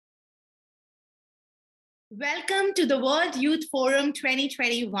Welcome to the World Youth Forum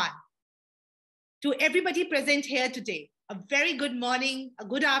 2021. To everybody present here today, a very good morning, a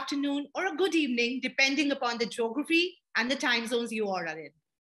good afternoon, or a good evening, depending upon the geography and the time zones you are in.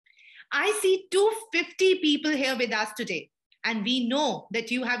 I see 250 people here with us today, and we know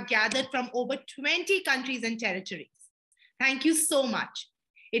that you have gathered from over 20 countries and territories. Thank you so much.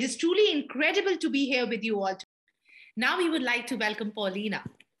 It is truly incredible to be here with you all. Now we would like to welcome Paulina.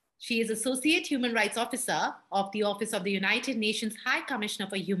 She is Associate Human Rights Officer of the Office of the United Nations High Commissioner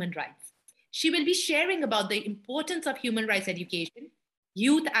for Human Rights. She will be sharing about the importance of human rights education,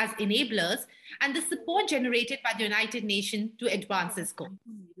 youth as enablers, and the support generated by the United Nations to advance this goal.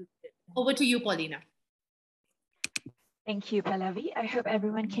 Over to you, Paulina. Thank you, Pallavi. I hope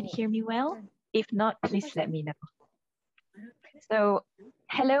everyone can hear me well. If not, please let me know. So,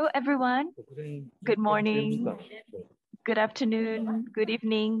 hello, everyone. Good morning. Good afternoon, good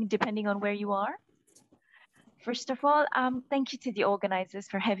evening, depending on where you are. First of all, thank you to the organizers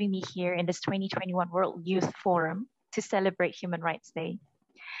for having me here in this 2021 World Youth Forum to celebrate Human Rights Day.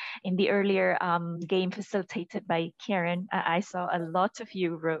 In the earlier game facilitated by Karen, I saw a lot of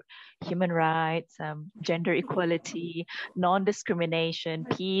you wrote human rights, gender equality, non-discrimination,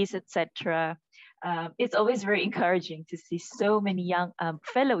 peace, etc. It's always very encouraging to see so many young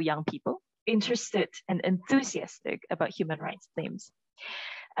fellow young people interested and enthusiastic about human rights themes.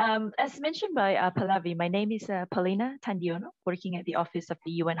 As mentioned by Pallavi, my name is Paulina Tandiono, working at the Office of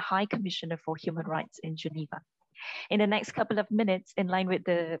the UN High Commissioner for Human Rights in Geneva. In the next couple of minutes, in line with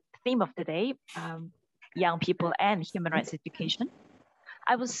the theme of the day, young people and human rights education,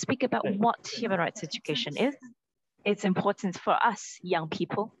 I will speak about what human rights education is, its importance for us young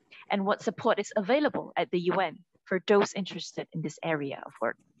people, and what support is available at the UN for those interested in this area of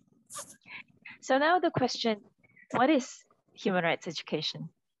work. So now the question, what is human rights education?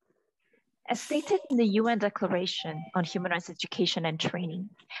 As stated in the UN Declaration on Human Rights Education and Training,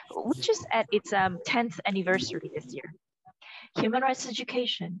 which is at its 10th anniversary this year, human rights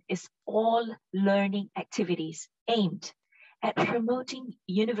education is all learning activities aimed at promoting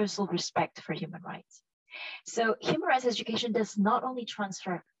universal respect for human rights. So human rights education does not only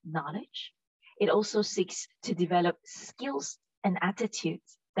transfer knowledge, it also seeks to develop skills and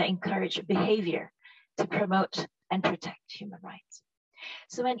attitudes that encourage behavior to promote and protect human rights.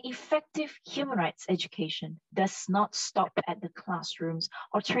 So an effective human rights education does not stop at the classrooms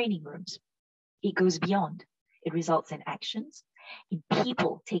or training rooms. It goes beyond. It results in actions, in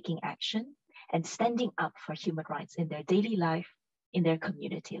people taking action and standing up for human rights in their daily life, in their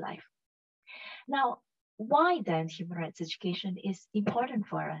community life. Now, why then human rights education is important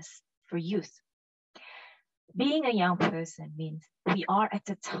for us, for youth? Being a young person means we are at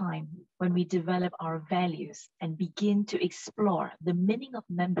a time when we develop our values and begin to explore the meaning of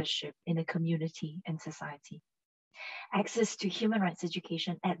membership in a community and society. Access to human rights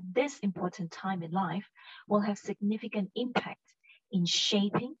education at this important time in life will have significant impact in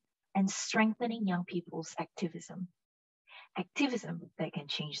shaping and strengthening young people's activism. Activism that can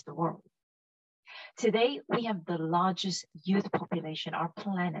change the world. Today, we have the largest youth population our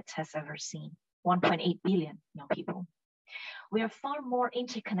planet has ever seen. 1.8 billion young people. We are far more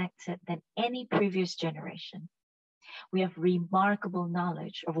interconnected than any previous generation. We have remarkable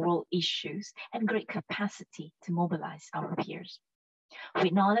knowledge of world issues and great capacity to mobilize our peers.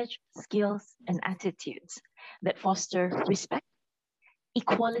 With knowledge, skills, and attitudes that foster respect,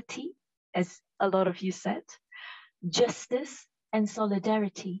 equality, as a lot of you said, justice, and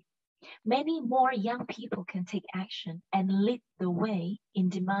solidarity, many more young people can take action and lead the way in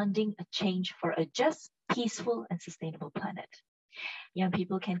demanding a change for a just, peaceful, and sustainable planet. Young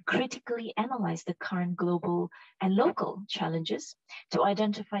people can critically analyze the current global and local challenges to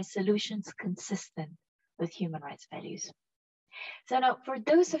identify solutions consistent with human rights values. So now, for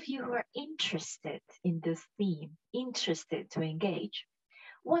those of you who are interested in this theme, interested to engage,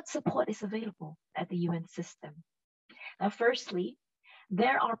 what support is available at the UN system? Now, firstly,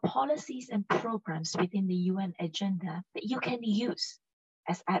 there are policies and programs within the UN agenda that you can use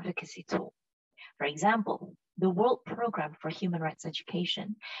as advocacy tool. For example, the World Programme for Human Rights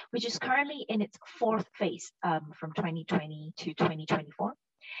Education, which is currently in its fourth phase from 2020 to 2024,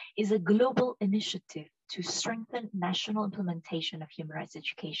 is a global initiative to strengthen national implementation of human rights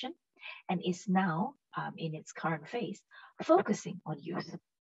education and is now in its current phase focusing on youth.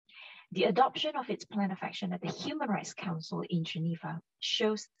 The adoption of its plan of action at the Human Rights Council in Geneva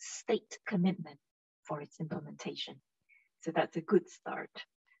shows state commitment for its implementation. So that's a good start.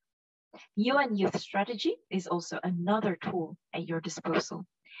 UN Youth Strategy is also another tool at your disposal.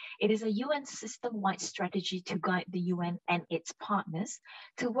 It is a UN system-wide strategy to guide the UN and its partners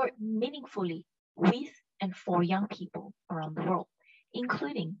to work meaningfully with and for young people around the world,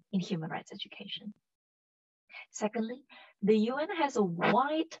 including in human rights education. Secondly, the UN has a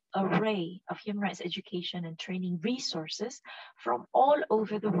wide array of human rights education and training resources from all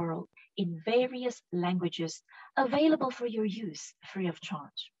over the world in various languages available for your use free of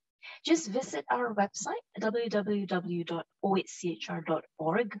charge. Just visit our website,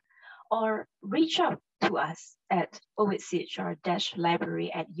 www.ohchr.org, or reach out to us at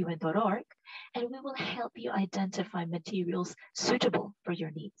ohchr-library@un.org, and we will help you identify materials suitable for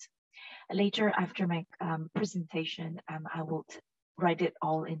your needs. Later, after my presentation, I will write it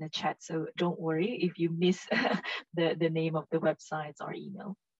all in the chat, so don't worry if you miss the name of the websites or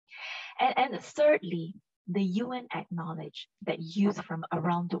email. And thirdly, the UN acknowledged that youth from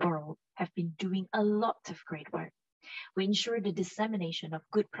around the world have been doing a lot of great work. We ensure the dissemination of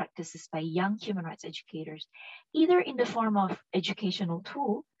good practices by young human rights educators, either in the form of educational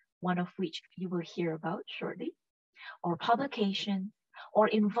tool, one of which you will hear about shortly, or publication, or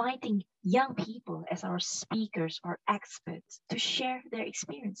inviting young people as our speakers or experts to share their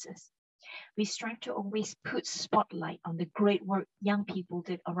experiences. We strive to always put spotlight on the great work young people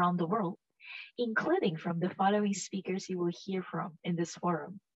did around the world, including from the following speakers you will hear from in this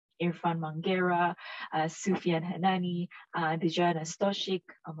forum: Irfaan Mangera, Sufyan Hanani, Dijana Stoshik,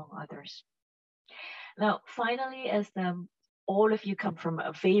 among others. Now, finally, as all of you come from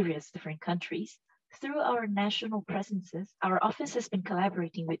various different countries, through our national presences, our office has been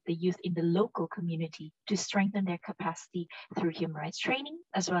collaborating with the youth in the local community to strengthen their capacity through human rights training,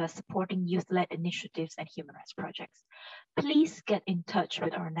 as well as supporting youth-led initiatives and human rights projects. Please get in touch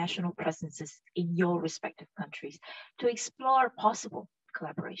with our national presences in your respective countries to explore possible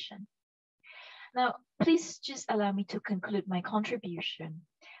collaboration. Now, please just allow me to conclude my contribution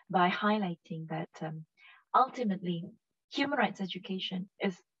by highlighting that ultimately, human rights education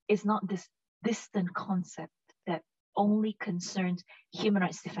is not this distant concept that only concerns human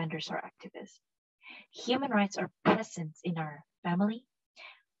rights defenders or activists. Human rights are present in our family,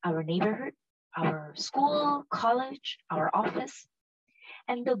 our neighborhood, our school, college, our office.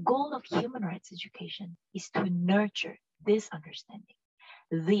 And the goal of human rights education is to nurture this understanding,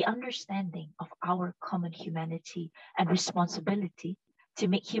 the understanding of our common humanity and responsibility to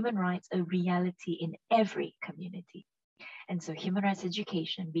make human rights a reality in every community. And so human rights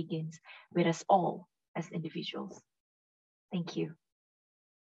education begins with us all as individuals. Thank you.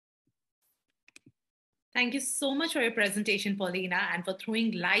 Thank you so much for your presentation, Paulina, and for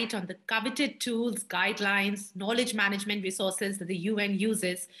throwing light on the coveted tools, guidelines, knowledge management resources that the UN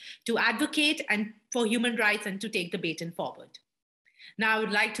uses to advocate and for human rights and to take the baton forward. Now, I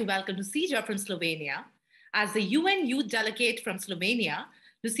would like to welcome Lucija from Slovenia. As the UN Youth Delegate from Slovenia,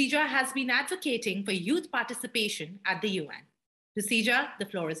 Lucija has been advocating for youth participation at the UN. Lucija, the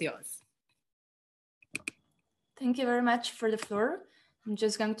floor is yours. Thank you very much for the floor. I'm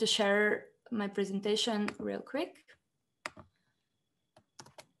just going to share my presentation real quick.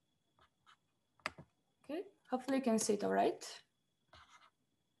 Okay, hopefully you can see it all right.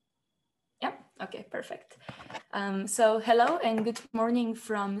 Yeah, okay, perfect. So hello and good morning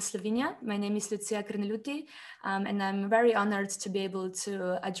from Slovenia. My name is Lucija Krneluti, and I'm very honored to be able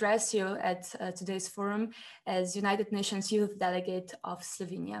to address you at today's forum as United Nations Youth Delegate of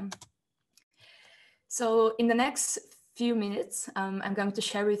Slovenia. So in the next few minutes, I'm going to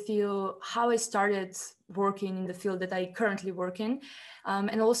share with you how I started working in the field that I currently work in,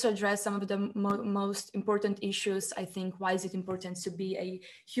 and also address some of the most important issues. I think, why is it important to be a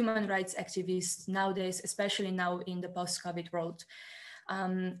human rights activist nowadays, especially now in the post-COVID world.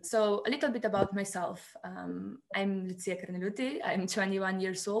 So a little bit about myself. I'm Lucija Krneluti, I'm 21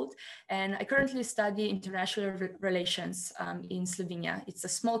 years old, and I currently study international relations in Slovenia. It's a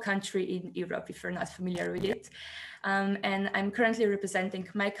small country in Europe, if you're not familiar with it. And I'm currently representing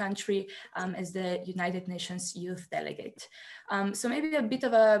my country as the United Nations Youth Delegate. So maybe a bit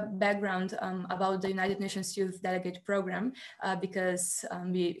of a background about the United Nations Youth Delegate Program, because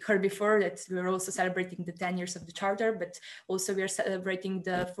we heard before that we were also celebrating the 10 years of the Charter, but also we are celebrating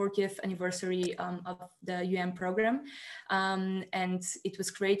the 40th anniversary of the UN program. And it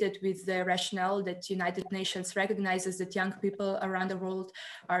was created with the rationale that United Nations recognizes that young people around the world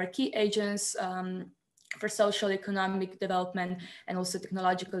are key agents for social, economic development, and also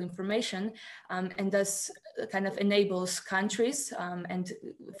technological information, and thus kind of enables countries and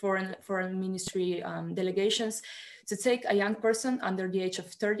foreign ministry delegations to take a young person under the age of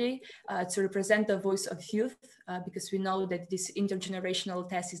 30 to represent the voice of youth, because we know that this intergenerational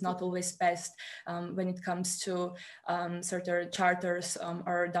test is not always passed when it comes to certain charters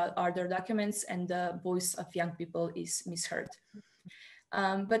or other documents, and the voice of young people is misheard.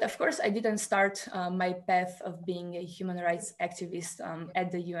 But of course, I didn't start my path of being a human rights activist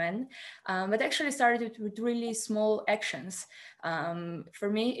at the UN, but actually started with really small actions. For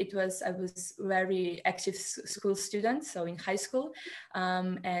me, I was a very active school student, so in high school.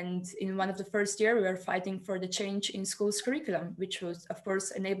 And in one of the first year, we were fighting for the change in school's curriculum, which would, of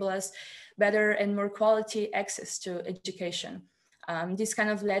course, enable us better and more quality access to education. This kind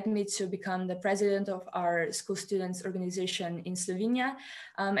of led me to become the president of our school students organization in Slovenia.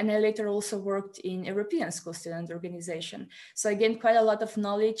 And I later also worked in European school student organization. So I gained quite a lot of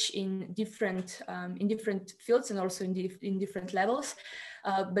knowledge in different fields and also in different levels.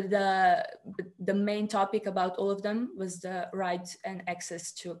 But the main topic about all of them was the right and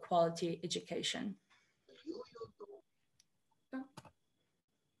access to quality education.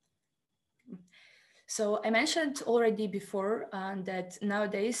 So I mentioned already before that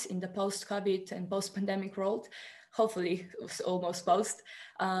nowadays in the post-COVID and post-pandemic world, hopefully almost post,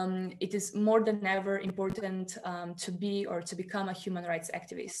 it is more than ever important to be or to become a human rights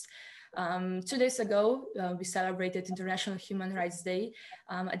activist. 2 days ago, we celebrated International Human Rights Day,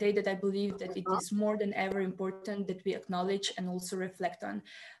 a day that I believe that it is more than ever important that we acknowledge and also reflect on,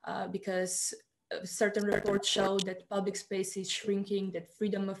 because certain reports show that public space is shrinking, that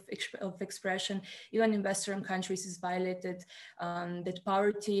freedom of expression, even in Western countries, is violated, that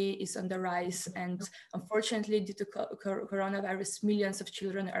poverty is on the rise, and unfortunately, due to coronavirus, millions of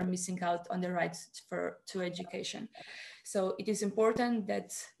children are missing out on the right to education. So it is important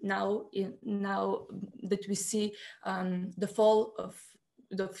that now that we see the fall of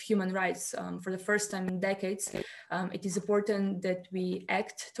human rights for the first time in decades, it is important that we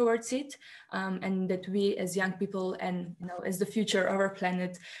act towards it, and that we as young people and as the future of our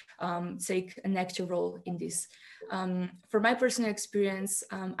planet take an active role in this. For my personal experience,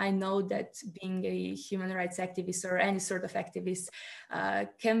 I know that being a human rights activist or any sort of activist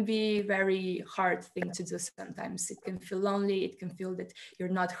can be a very hard thing to do sometimes. It can feel lonely, it can feel that you're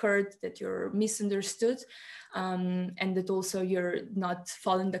not heard, that you're misunderstood, and that also you're not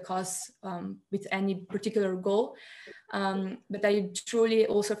following the cause with any particular goal. But I truly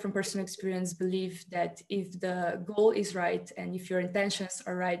also from personal experience believe that if the goal is right and if your intentions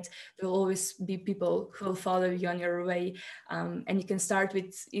are right, there will always be people who will follow you on your way. And you can start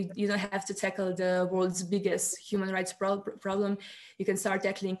with, you don't have to tackle the world's biggest human rights problem. You can start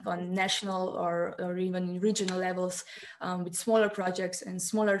tackling on national or even regional levels with smaller projects and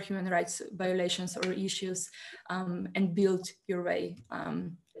smaller human rights violations or issues, and build your way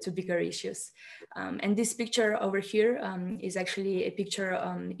to bigger issues. And this picture over here is actually a picture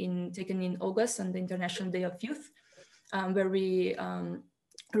taken in August on the International Day of Youth, where we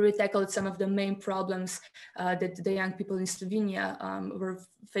tackled some of the main problems that the young people in Slovenia were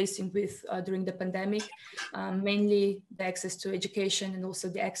facing with during the pandemic, mainly the access to education and also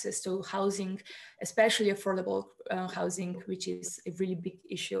the access to housing, especially affordable housing, which is a really big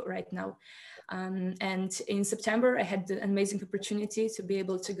issue right now. And in September, I had the amazing opportunity to be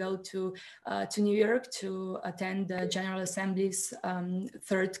able to go to New York to attend the General Assembly's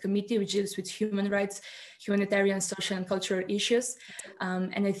third committee, which deals with human rights, humanitarian, social, and cultural issues.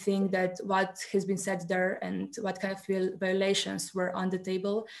 And I think that what has been said there and what kind of violations were on the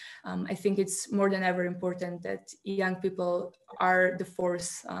table, I think it's more than ever important that young people are the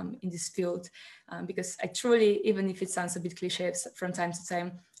force in this field. Because I truly, even if it sounds a bit cliche from time to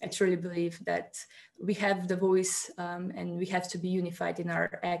time, I truly believe that we have the voice and we have to be unified in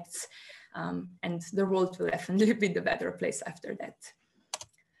our acts, and the world will definitely be the better place after that.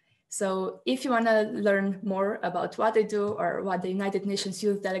 So if you want to learn more about what I do or what the United Nations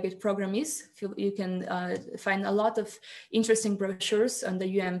Youth Delegate Program is, you can find a lot of interesting brochures on the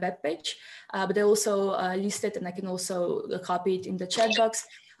UN webpage, but I also listed, and I can also copy it in the chat box,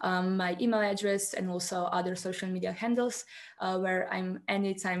 my email address and also other social media handles, where I'm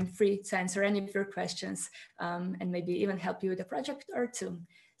anytime free to answer any of your questions and maybe even help you with a project or two.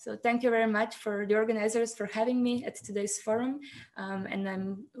 So thank you very much for the organizers for having me at today's forum. And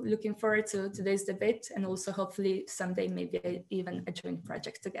I'm looking forward to today's debate and also hopefully someday maybe even a joint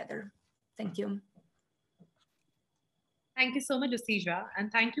project together. Thank you. Thank you so much, Osija.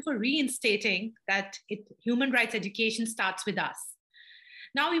 And thank you for reinstating that human rights education starts with us.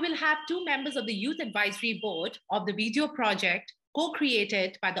 Now we will have two members of the Youth Advisory Board of the video project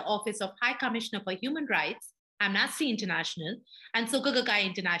co-created by the Office of High Commissioner for Human Rights, Amnesty International, and Soka Gakkai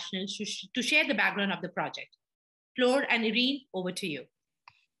International to share the background of the project. Flor and Irene, over to you.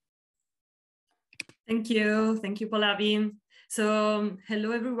 Thank you, Pallavi. So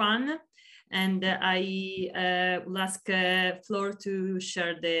hello everyone, and I will ask Flor to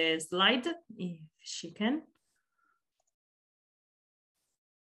share the slide if she can.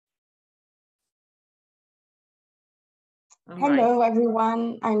 Hello,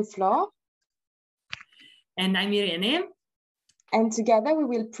 everyone. I'm Flo. And I'm Irene. And together we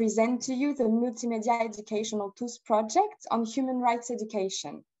will present to you the Multimedia Educational Tools project on human rights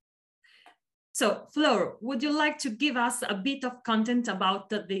education. So, Fleur, would you like to give us a bit of content about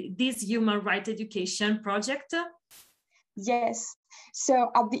this human rights education project? Yes.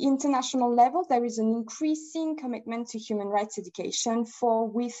 So at the international level, there is an increasing commitment to human rights education for,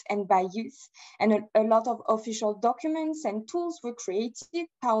 with, and by youth. And a lot of official documents and tools were created.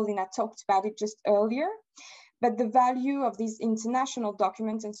 Paulina talked about it just earlier. But the value of these international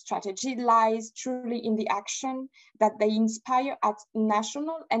documents and strategy lies truly in the action that they inspire at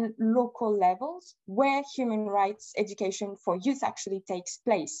national and local levels, where human rights education for youth actually takes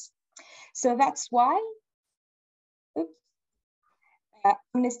place. So that's why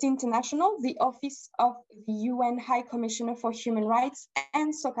Amnesty International, the Office of the UN High Commissioner for Human Rights,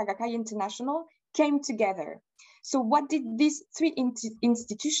 and Soka Gakkai International came together. So what did these three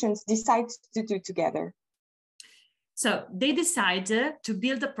institutions decide to do together? So they decided to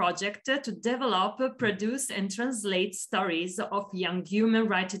build a project to develop, produce, and translate stories of young human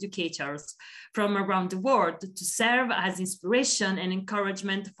rights educators from around the world to serve as inspiration and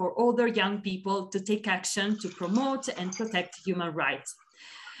encouragement for other young people to take action to promote and protect human rights.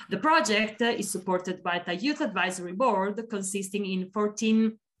 The project is supported by the Youth Advisory Board, consisting in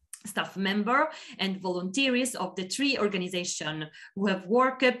 14 staff members and volunteers of the three organizations who have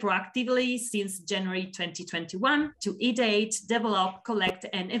worked proactively since January 2021 to ideate, develop, collect,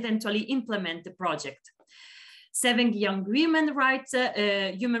 and eventually implement the project. 7 young human rights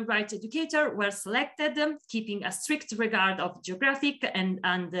educators were selected, keeping a strict regard of geographic and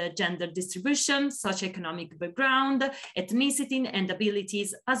gender distribution, socioeconomic background, ethnicity, and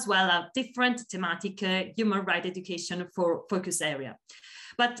abilities, as well as different thematic human rights education for focus area.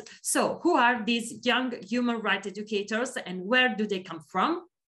 But so who are these young human rights educators and where do they come from?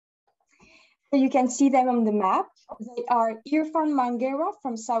 You can see them on the map. They are Irfaan Mangera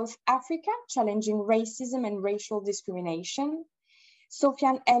from South Africa, challenging racism and racial discrimination.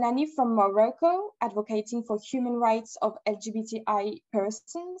 Sofiane Elani from Morocco, advocating for human rights of LGBTI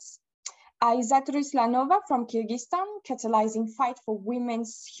persons. Aizat Ruslanova from Kyrgyzstan, catalyzing fight for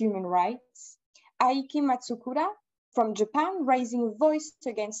women's human rights. Aiki Matsukura from Japan, raising a voice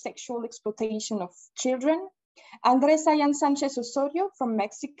against sexual exploitation of children. Andres Ayan Sanchez Osorio from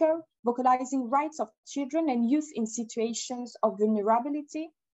Mexico, vocalizing rights of children and youth in situations of vulnerability.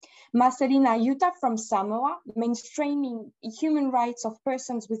 Marcelina Ayuta from Samoa, mainstreaming human rights of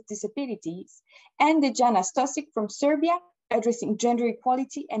persons with disabilities. And Dejana Stosic from Serbia, addressing gender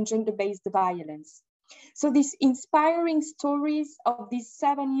equality and gender-based violence. So these inspiring stories of these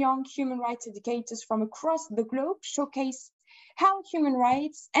 7 young human rights educators from across the globe showcase how human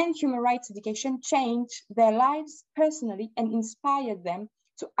rights and human rights education changed their lives personally and inspired them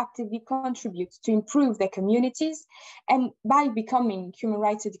to actively contribute to improve their communities and by becoming human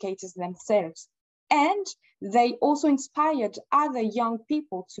rights educators themselves. And they also inspired other young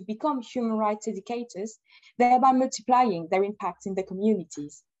people to become human rights educators, thereby multiplying their impact in their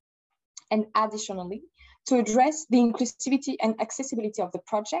communities. And additionally, to address the inclusivity and accessibility of the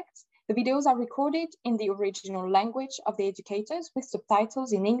project, the videos are recorded in the original language of the educators with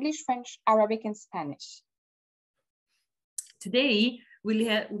subtitles in English, French, Arabic, and Spanish. Today,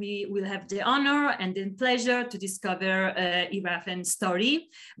 we will have the honor and the pleasure to discover Irfaan's story.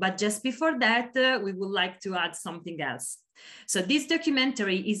 But just before that, we would like to add something else. So this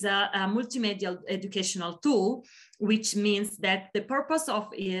documentary is a multimedia educational tool, which means that the purpose of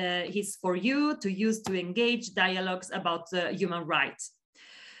is for you to use to engage dialogues about human rights.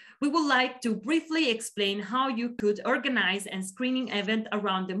 We would like to briefly explain how you could organize a screening event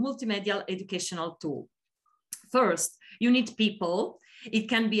around the multimedia educational tool. First, you need people. It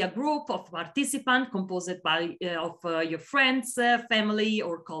can be a group of participants composed of your friends, family,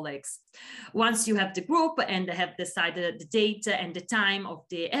 or colleagues. Once you have the group and have decided the date and the time of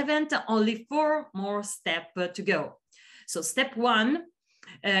the event, only 4 more steps to go. So step 1,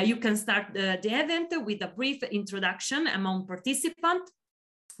 you can start the event with a brief introduction among participants.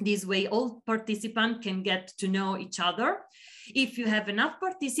 This way, all participants can get to know each other. If you have enough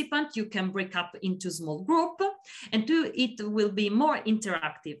participants, you can break up into small group, and it will be more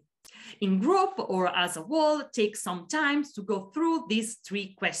interactive. In group or as a whole, take some time to go through these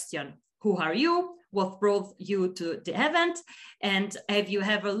 3 questions. Who are you? What brought you to the event? And have you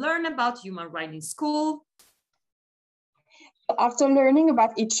ever learned about human rights in school? After learning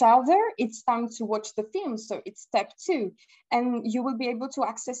about each other, it's time to watch the film. So it's step 2. And you will be able to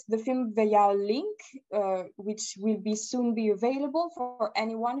access the film via a link, which will soon be available for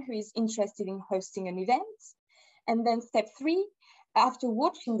anyone who is interested in hosting an event. And then step 3, after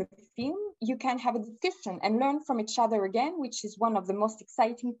watching the film, you can have a discussion and learn from each other again, which is one of the most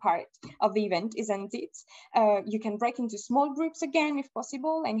exciting parts of the event, isn't it? You can break into small groups again, if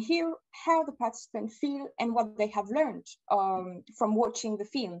possible, and hear how the participants feel and what they have learned from watching the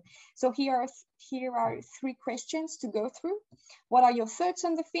film. So here are 3 questions to go through. What are your thoughts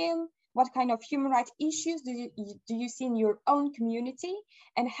on the film? What kind of human rights issues do you see in your own community?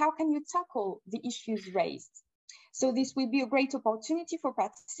 And how can you tackle the issues raised? So this will be a great opportunity for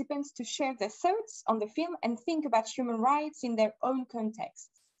participants to share their thoughts on the film and think about human rights in their own context.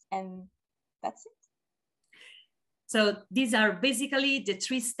 And that's it. So these are basically the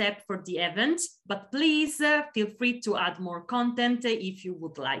 3 steps for the event, but please feel free to add more content if you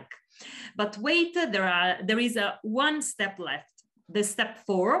would like. But wait, there is one step left. The step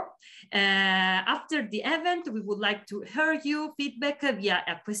 4, after the event, we would like to hear your feedback via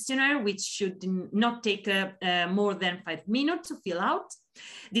a questionnaire, which should not take more than 5 minutes to fill out.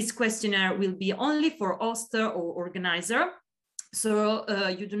 This questionnaire will be only for host or organizer. So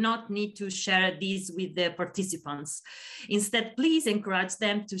you do not need to share these with the participants. Instead, please encourage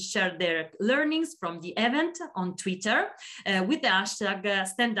them to share their learnings from the event on Twitter with the hashtag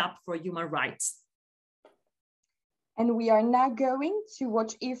 #StandUpForHumanRights. And we are now going to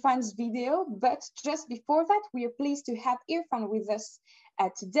watch Irfaan's video, but just before that, we are pleased to have Irfaan with us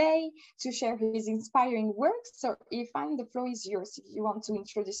today to share his inspiring work. So Irfaan, the floor is yours if you want to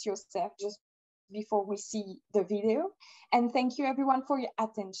introduce yourself just before we see the video. And thank you everyone for your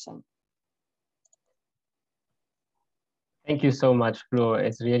attention. Thank you so much, Flo.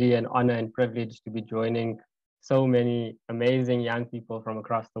 It's really an honor and privilege to be joining so many amazing young people from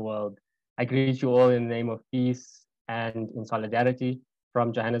across the world. I greet you all in the name of peace and in solidarity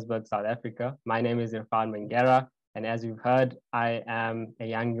from Johannesburg, South Africa. My name is Irfaan Mangera, and as you've heard, I am a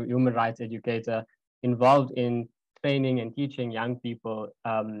young human rights educator involved in training and teaching young people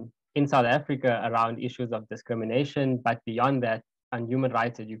in South Africa around issues of discrimination, but beyond that, on human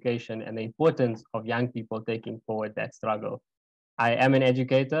rights education and the importance of young people taking forward that struggle. I am an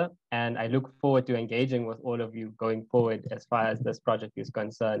educator, and I look forward to engaging with all of you going forward as far as this project is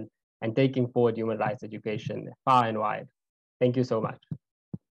concerned, and taking forward human rights education far and wide. Thank you so much.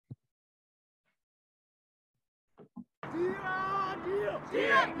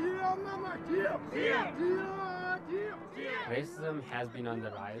 Racism has been on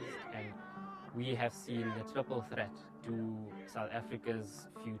the rise, and we have seen the triple threat to South Africa's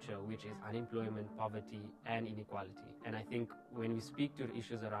future, which is unemployment, poverty, and inequality. And I think when we speak to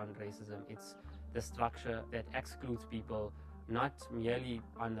issues around racism, it's the structure that excludes people not merely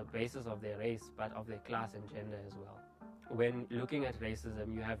on the basis of their race, but of their class and gender as well. When looking at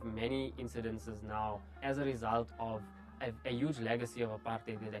racism, you have many incidences now as a result of a huge legacy of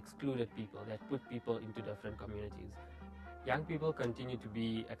apartheid that excluded people, that put people into different communities. Young people continue to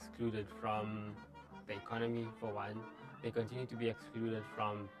be excluded from the economy, for one. They continue to be excluded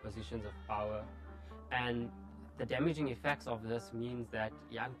from positions of power. And the damaging effects of this means that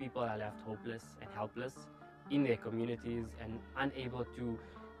young people are left hopeless and helpless in their communities and unable to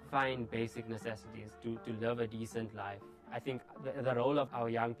find basic necessities to live a decent life. I think the role of our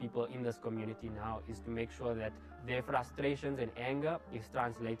young people in this community now is to make sure that their frustrations and anger is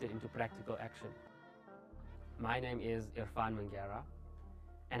translated into practical action. My name is Irfaan Mangera,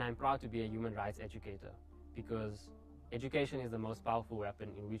 and I'm proud to be a human rights educator because education is the most powerful weapon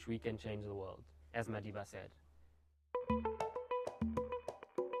in which we can change the world, as Madiba said.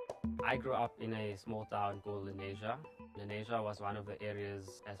 I grew up in a small town called Lenasia. Lenasia was one of the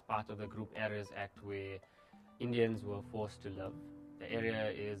areas as part of the Group Areas Act where Indians were forced to live. The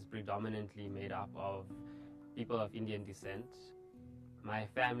area is predominantly made up of people of Indian descent. My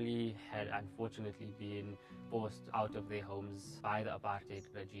family had unfortunately been forced out of their homes by the apartheid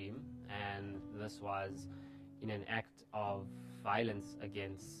regime, and this was in an act of violence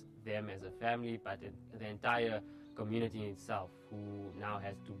against them as a family, but the entire community itself, who now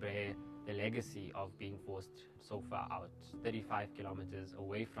has to bear the legacy of being forced so far out, 35 kilometers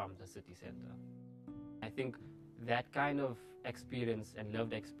away from the city center. I think that kind of experience and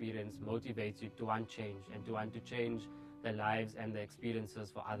lived experience motivates you to want change and to want to change the lives and the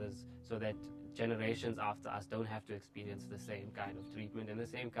experiences for others so that generations after us don't have to experience the same kind of treatment and the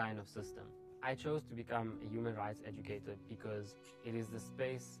same kind of system. I chose to become a human rights educator because it is the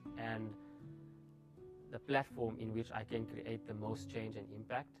space and the platform in which I can create the most change and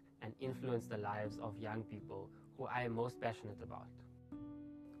impact and influence the lives of young people who I am most passionate about.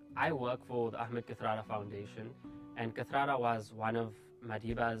 I work for the Ahmed Kathrada Foundation, and Kathrada was one of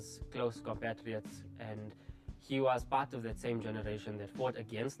Madiba's close compatriots, and he was part of that same generation that fought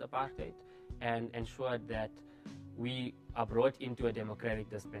against apartheid and ensured that we are brought into a democratic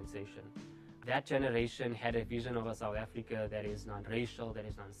dispensation. That generation had a vision of a South Africa that is non-racial, that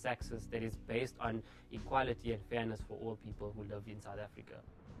is non-sexist, that is based on equality and fairness for all people who live in South Africa.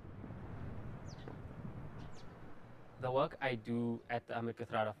 The work I do at the Ahmed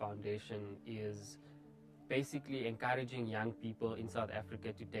Kathrada Foundation is basically encouraging young people in South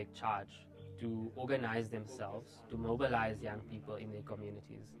Africa to take charge, to organize themselves, to mobilize young people in their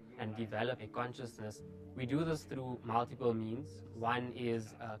communities and develop a consciousness. We do this through multiple means. One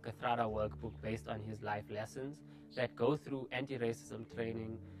is a Kathrada workbook based on his life lessons that go through anti-racism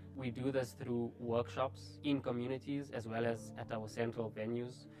training. We do this through workshops in communities as well as at our central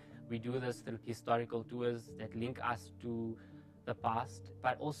venues. We do this through historical tours that link us to the past,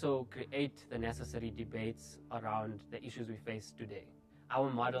 but also create the necessary debates around the issues we face today. Our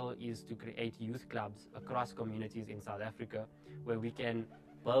model is to create youth clubs across communities in South Africa where we can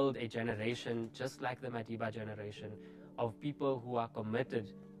build a generation just like the Madiba generation of people who are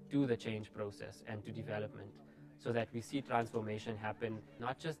committed to the change process and to development, so that we see transformation happen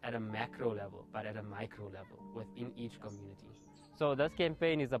not just at a macro level but at a micro level within each community. So this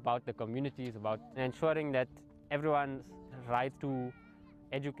campaign is about the community, it's about ensuring that everyone's right to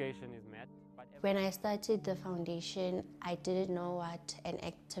education is met. When I started the foundation, I didn't know what an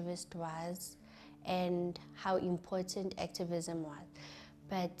activist was and how important activism was.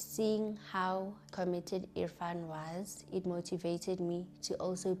 But seeing how committed Irfaan was, it motivated me to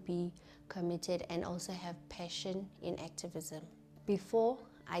also be committed and also have passion in activism. Before,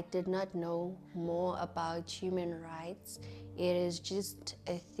 I did not know more about human rights. It is just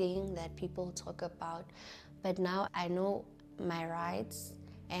a thing that people talk about. But now I know my rights,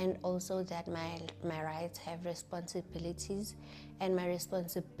 and also that my rights have responsibilities, and my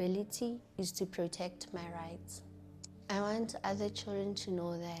responsibility is to protect my rights. I want other children to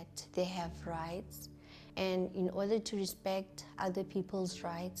know that they have rights, and in order to respect other people's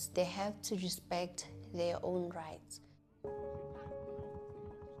rights, they have to respect their own rights.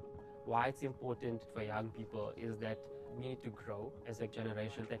 Why it's important for young people is that we need to grow as a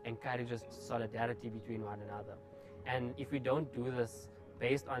generation that encourages solidarity between one another. And if we don't do this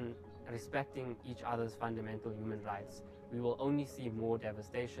based on respecting each other's fundamental human rights, we will only see more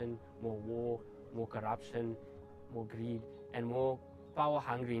devastation, more war, more corruption, more greed, and more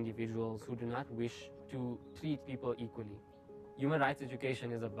power-hungry individuals who do not wish to treat people equally. Human rights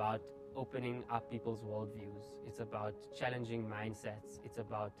education is about opening up people's worldviews. It's about challenging mindsets. It's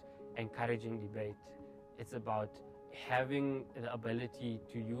about encouraging debate. It's about having the ability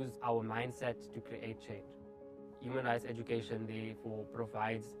to use our mindset to create change. Human rights education, therefore,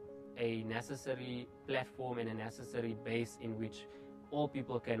 provides a necessary platform and a necessary base in which all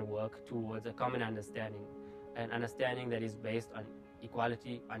people can work towards a common understanding, an understanding that is based on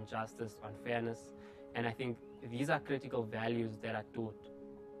equality, on justice, on fairness. And I think these are critical values that are taught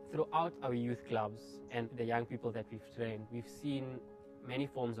throughout our youth clubs and the young people that we've trained. We've seen many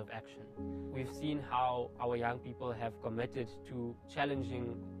forms of action. We've seen how our young people have committed to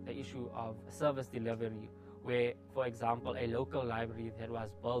challenging the issue of service delivery, where, for example, a local library that was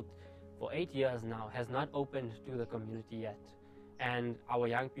built for 8 years now has not opened to the community yet. And our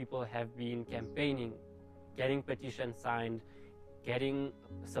young people have been campaigning, getting petitions signed, getting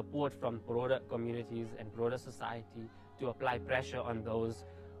support from broader communities and broader society to apply pressure on those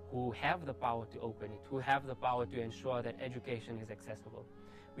who have the power to open it, who have the power to ensure that education is accessible.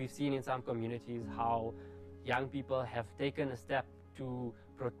 We've seen in some communities how young people have taken a step to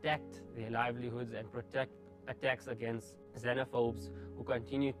protect their livelihoods and protect attacks against xenophobes who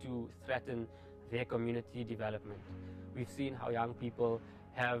continue to threaten their community development. We've seen how young people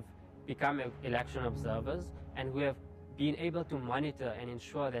have become election observers and who have been able to monitor and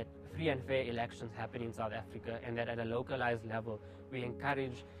ensure that free and fair elections happen in South Africa, and that at a localized level we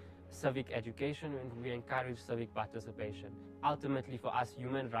encourage civic education and we encourage civic participation. Ultimately, for us,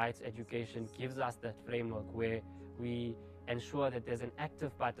 human rights education gives us that framework where we ensure that there's an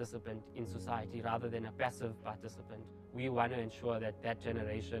active participant in society rather than a passive participant. We want to ensure that that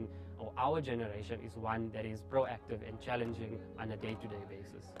generation, or our generation, is one that is proactive and challenging on a day-to-day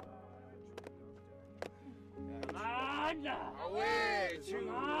basis.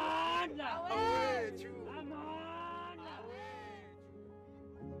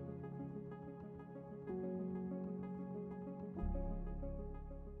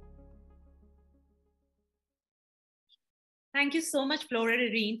 Thank you so much, Flora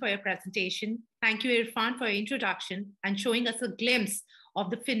Irene, for your presentation. Thank you, Irfaan, for your introduction and showing us a glimpse of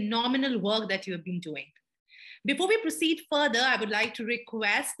the phenomenal work that you have been doing. Before we proceed further, I would like to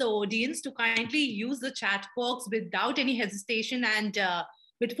request the audience to kindly use the chat box without any hesitation and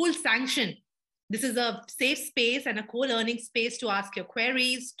with full sanction. This is a safe space and a co-learning space to ask your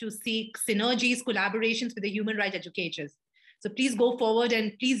queries, to seek synergies, collaborations with the human rights educators. So please go forward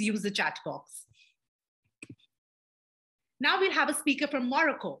and please use the chat box. Now we'll have a speaker from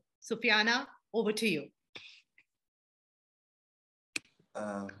Morocco. Soufiane, over to you.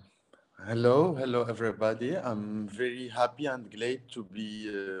 Hello everybody. I'm very happy and glad to be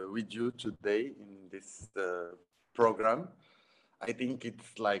with you today in this program. I think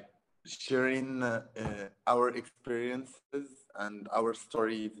it's like sharing our experiences and our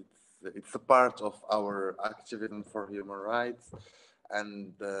stories. It's a part of our activism for human rights.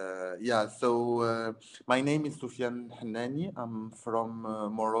 And yeah, so my name is Soufiane Hannani. I'm from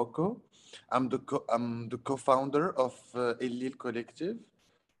Morocco. I'm the co-founder of Elil Collective.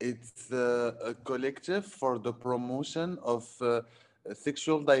 It's a collective for the promotion of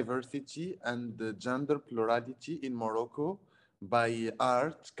sexual diversity and gender plurality in Morocco by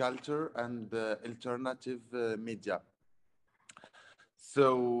art, culture, and alternative media.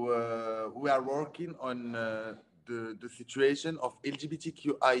 So we are working on the situation of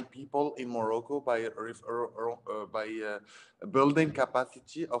LGBTQI people in Morocco by building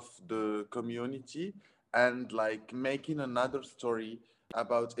capacity of the community and like making another story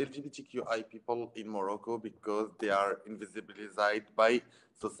about LGBTQI people in Morocco because they are invisibilized by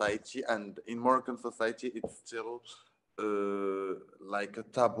society, and in Moroccan society it's still like a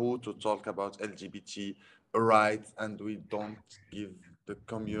taboo to talk about LGBT rights, and we don't give the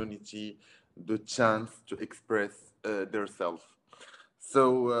community the chance to express themselves.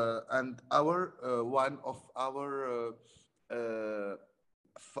 So and our one of our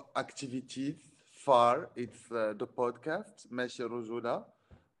activities far it's the podcast Meshi Rujula.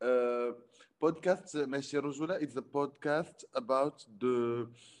 Podcast Meshi Rujula is a podcast about the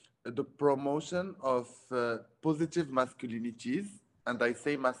promotion of positive masculinities, and I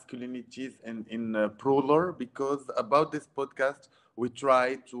say masculinities in plural because about this podcast we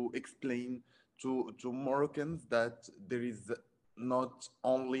try to explain to Moroccans that there is not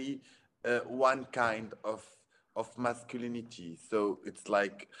only one kind of masculinity. So it's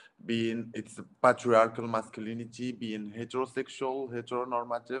like it's a patriarchal masculinity, being heterosexual,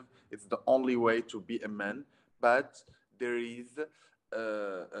 heteronormative. It's the only way to be a man, but there is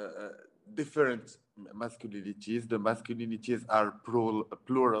different masculinities. The masculinities are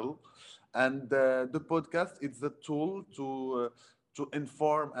plural, and the podcast is a tool to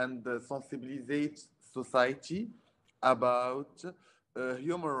inform and sensibilize society about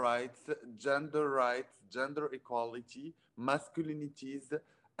human rights, gender equality, masculinities,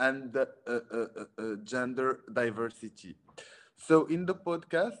 and gender diversity. So in the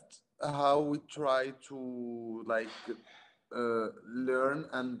podcast, how we try to like learn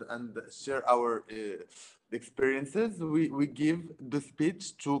and share our experiences, we give the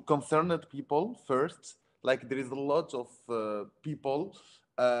speech to concerned people first. Like there is a lot of people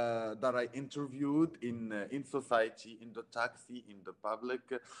that I interviewed in society, in the taxi, in the public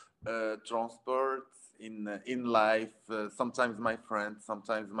transport, in life. Sometimes my friends,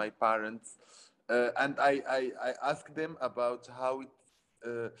 sometimes my parents, and I ask them about how it's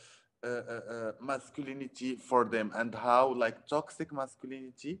masculinity for them and how like toxic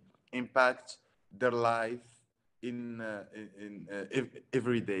masculinity impacts their life in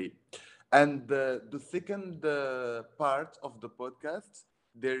every day. And the second part of the podcast,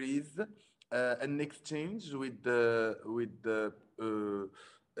 there is an exchange with the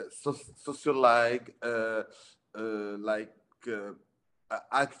sociolite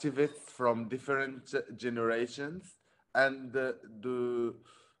activists from different generations, and the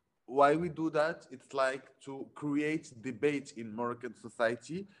why we do that, it's like to create debate in Moroccan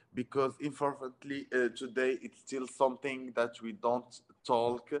society, because unfortunately today it's still something that we don't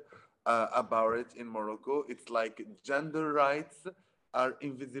talk about it in Morocco. It's like gender rights are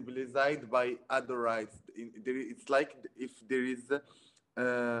invisibilized by other rights. It's like if there is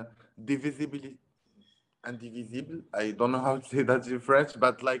divisibility, indivisible. I don't know how to say that in French,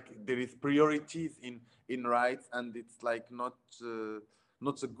 but like there is priorities in rights, and it's like not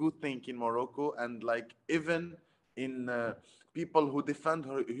a good thing in Morocco. And like even in people who defend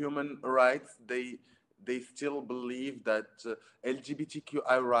human rights, they still believe that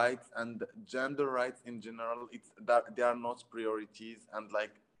LGBTQI rights and gender rights in general, it's that they are not priorities, and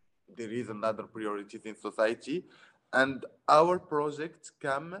like there is another priorities in society. And our project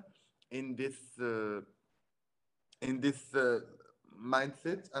come in this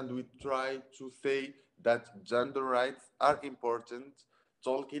mindset, and we try to say that gender rights are important.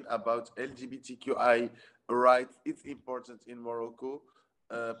 Talking about LGBTQI rights is important in Morocco,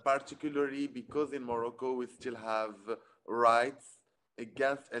 particularly because in Morocco we still have rights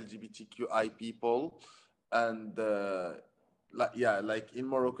against LGBTQI people. And like in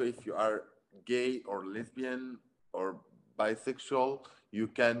Morocco, if you are gay or lesbian or bisexual, you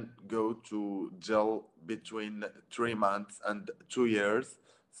can go to jail between 3 months and 2 years.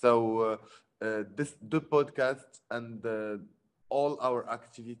 So the podcast and all our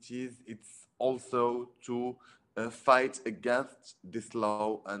activities, it's also to fight against this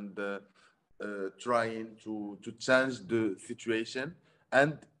law and trying to change the situation.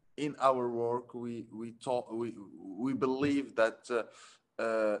 And in our work, we believe that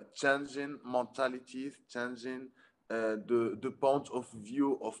changing mentalities, changing the point of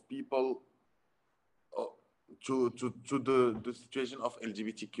view of people to the situation of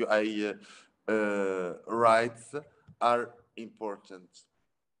LGBTQI rights are important.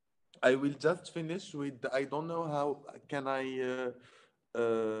 I will just finish with, I don't know how can I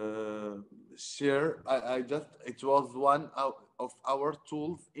share. It was one of our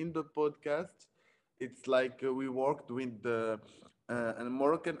tools in the podcast. It's like we worked with a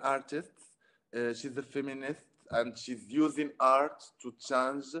Moroccan artist. She's a feminist and she's using art to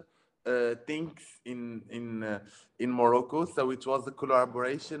change things in Morocco. So it was a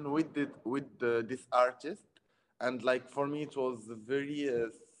collaboration with this artist, and like for me it was very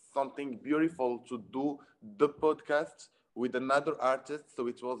something beautiful to do the podcast with another artist. So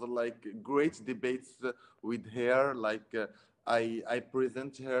it was like great debates with her. Like I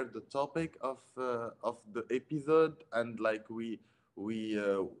present her the topic of the episode, and like we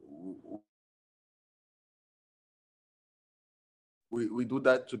do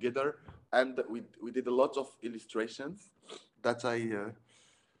that together, and we did a lot of illustrations that I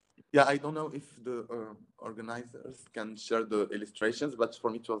don't know if the organizers can share the illustrations, but for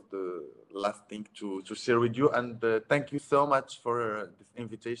me it was the last thing to share with you. And thank you so much for this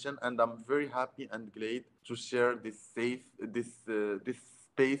invitation. And I'm very happy and glad to share this safe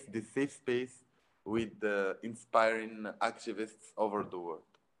space with inspiring activists over the world.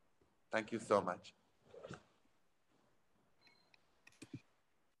 Thank you so much.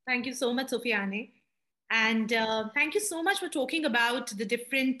 Thank you so much, Sofiane. And thank you so much for talking about the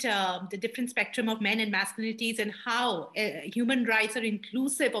different spectrum of men and masculinities, and how human rights are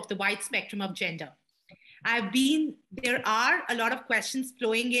inclusive of the wide spectrum of gender. There are a lot of questions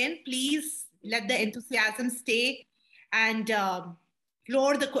flowing in. Please let the enthusiasm stay and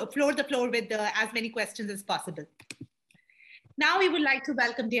floor the floor with as many questions as possible. Now we would like to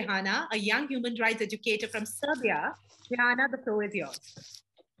welcome Dehana, a young human rights educator from Serbia. Dehana, the floor is yours.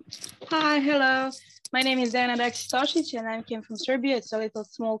 Hi, hello. My name is Dana Stosic and I came from Serbia. It's a little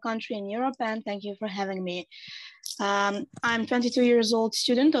small country in Europe, and thank you for having me. I'm 22 years old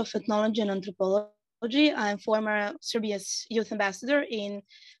student of ethnology and anthropology. I'm former Serbia's youth ambassador in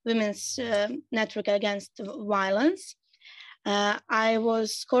Women's Network Against Violence. I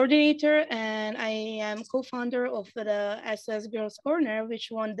was coordinator and I am co-founder of the SOS Girls Corner, which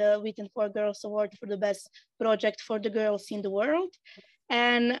won the Wheaton for Girls Award for the best project for the girls in the world.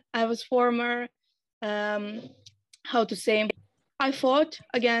 And I was former, I fought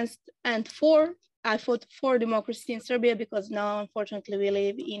for democracy in Serbia, because now, unfortunately, we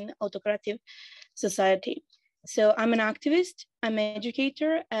live in autocratic society. So I'm an activist, I'm an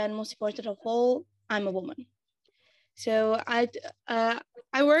educator, and most important of all, I'm a woman. So I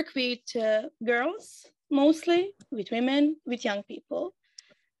work with girls, mostly with women, with young people.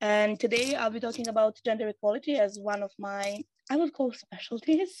 And today I'll be talking about gender equality as one of my, I would call,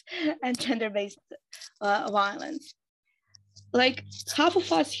 specialties, and gender-based violence. Like half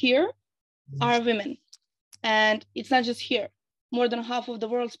of us here are women, and it's not just here. More than half of the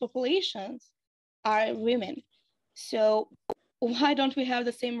world's populations are women. So why don't we have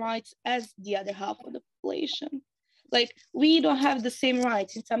the same rights as the other half of the population? Like, we don't have the same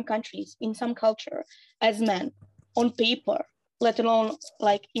rights in some countries, in some culture, as men on paper, let alone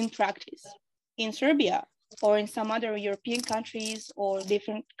like in practice. In Serbia or in some other European countries or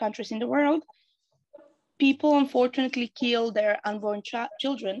different countries in the world, people unfortunately kill their unborn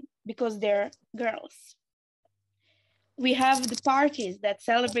children because they're girls. We have the parties that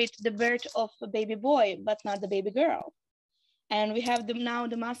celebrate the birth of a baby boy, but not the baby girl. And we have now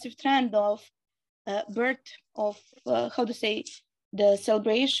the massive trend of the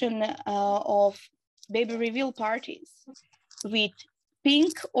celebration of baby reveal parties with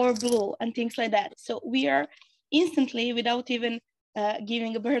pink or blue and things like that. So we are instantly, without even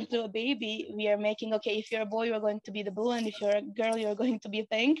giving a birth to a baby, we are making, okay, if you're a boy, you're going to be the blue, and if you're a girl, you're going to be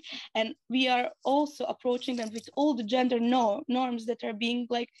pink. And we are also approaching them with all the gender norms that are being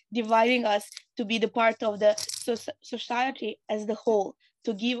like dividing us to be the part of the society as the whole,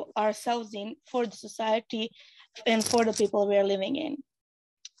 to give ourselves in for the society and for the people we are living in.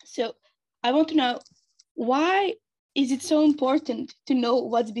 So I want to know, why is it so important to know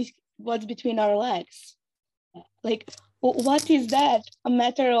what's between our legs? Like, what is that? A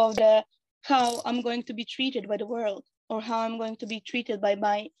matter of how I'm going to be treated by the world, or how I'm going to be treated by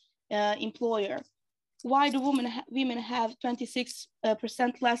my employer? Why do women have 26%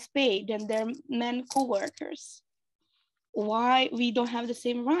 less pay than their men co-workers? Why we don't have the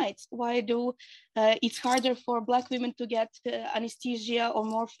same rights? Why do it's harder for Black women to get anesthesia or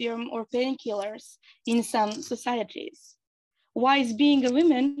morphine or painkillers in some societies? Why is being a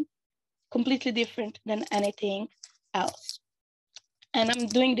woman completely different than anything else? And I'm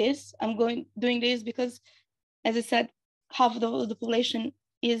doing this because, as I said, half of the population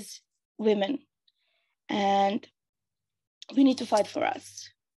is women, and we need to fight for us.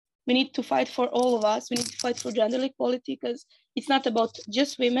 We need to fight for all of us. We need to fight for gender equality, because it's not about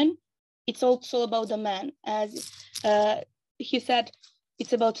just women. It's also about the man. As he said,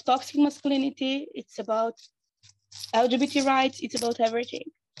 it's about toxic masculinity. It's about LGBT rights. It's about everything.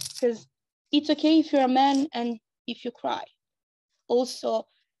 Because it's okay if you're a man and if you cry. Also,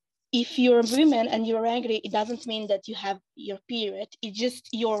 if you're a woman and you're angry, it doesn't mean that you have your period. It's just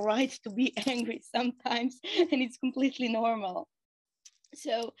your right to be angry sometimes, and it's completely normal.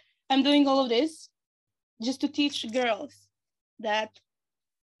 So I'm doing all of this just to teach girls that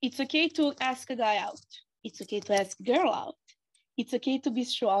it's okay to ask a guy out. It's okay to ask a girl out. It's okay to be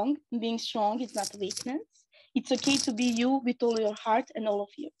strong. Being strong is not a weakness. It's okay to be you with all your heart and all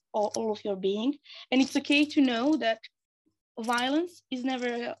of your being. And it's okay to know that violence is never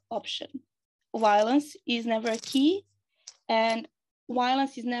an option. Violence is never a key, and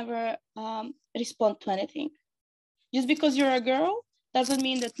violence is never respond to anything. Just because you're a girl doesn't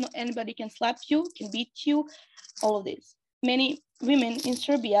mean that anybody can slap you, can beat you, all of this. Many women in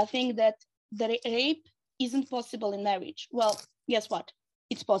Serbia think that the rape isn't possible in marriage. Well, guess what?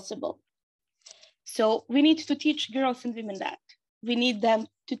 It's possible. So we need to teach girls and women that. We need them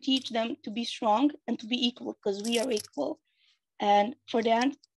to teach them to be strong and to be equal, because we are equal. And for that,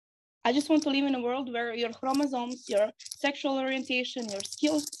 I just want to live in a world where your chromosomes, your sexual orientation, your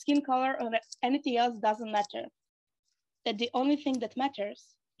skin color, or anything else doesn't matter. That the only thing that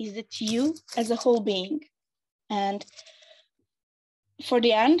matters is that you as a whole being. And for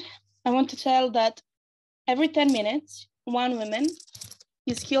the end, I want to tell that every 10 minutes, one woman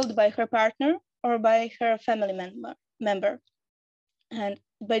is killed by her partner or by her family member. And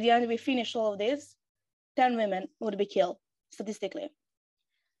by the end we finish all of this, 10 women would be killed statistically.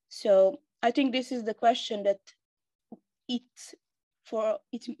 So I think this is the question that it's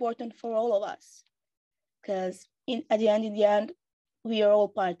important for all of us, because in the end, we are all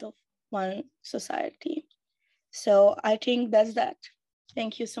part of one society. So I think that's that.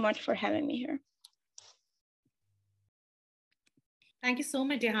 Thank you so much for having me here. Thank you so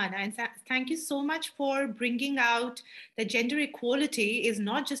much, Dehana. And thank you so much for bringing out that gender equality is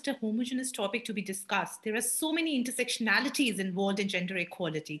not just a homogeneous topic to be discussed. There are so many intersectionalities involved in gender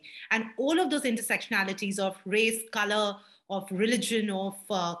equality. And all of those intersectionalities of race, color, of religion, of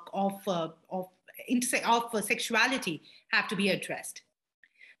sexuality have to be addressed.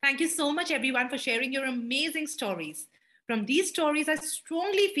 Thank you so much, everyone, for sharing your amazing stories. From these stories, I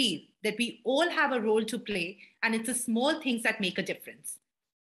strongly feel that we all have a role to play, and it's the small things that make a difference.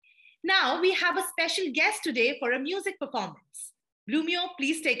 Now, we have a special guest today for a music performance. Blumio,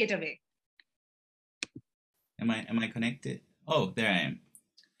 please take it away. Am I connected? Oh, there I am.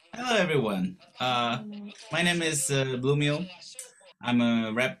 Hello, everyone. My name is Blumio. I'm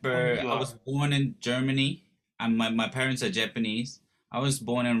a rapper. I was born in Germany. My parents are Japanese. I was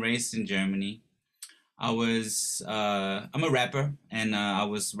born and raised in Germany. I'm a rapper, and I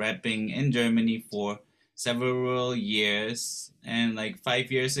was rapping in Germany for several years. And like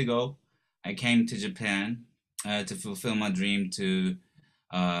 5 years ago, I came to Japan to fulfill my dream to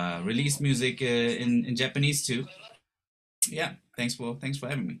release music in Japanese too. Yeah, thanks for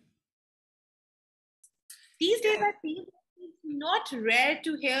having me. These days, I feel it's not rare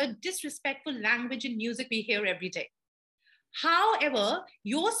to hear disrespectful language in music we hear every day. However,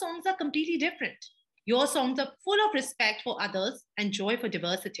 your songs are completely different. Your songs are full of respect for others and joy for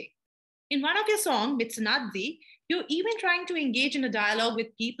diversity. In one of your songs, Mitsunazi, you're even trying to engage in a dialogue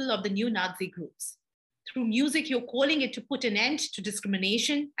with people of the new Nazi groups. Through music, you're calling it to put an end to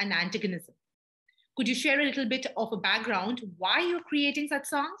discrimination and antagonism. Could you share a little bit of a background why you're creating such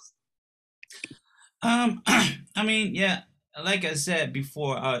songs? I mean, yeah, like I said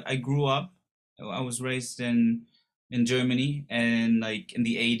before, I grew up. I was raised in Germany, and like in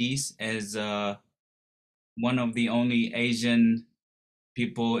the 80s as one of the only Asian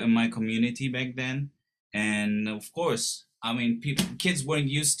people in my community back then. And of course, I mean, kids weren't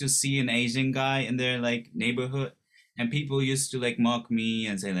used to see an Asian guy in their like neighborhood, and people used to like mock me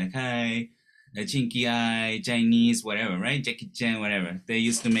and say like, "Hi, chinky eye, Chinese, whatever, right? Jackie Chan, whatever." They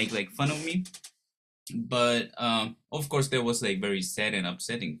used to make like fun of me, but of course, that was like very sad and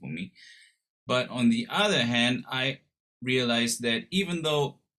upsetting for me. But on the other hand, I realized that even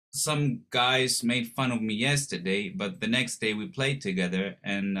though some guys made fun of me yesterday, but the next day we played together,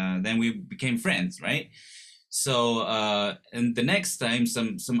 and then we became friends, right? So and the next time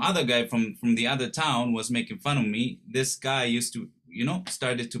some other guy from the other town was making fun of me, this guy used to, you know,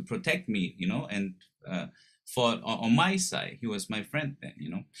 started to protect me, you know, and fought on my side. He was my friend then, you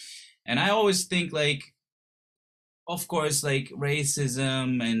know. And I always think like, of course, like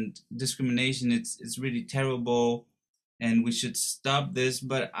racism and discrimination, it's really terrible, and we should stop this.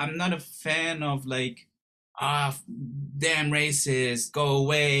 But I'm not a fan of like, damn racist, go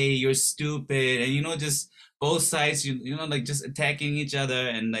away, you're stupid, and you know, just both sides, you know, like just attacking each other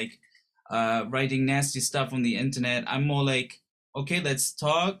and like writing nasty stuff on the internet. I'm more like, okay, let's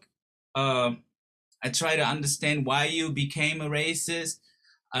talk. I try to understand why you became a racist.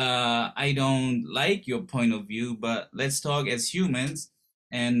 I don't like your point of view, but let's talk as humans.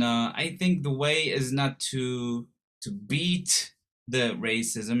 And I think the way is not to beat the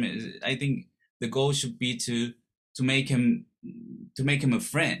racism. I think the goal should be to make him a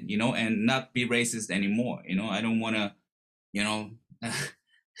friend, you know, and not be racist anymore. You know, I don't want to, you know,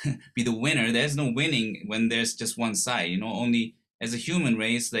 be the winner. There's no winning when there's just one side. You know, only as a human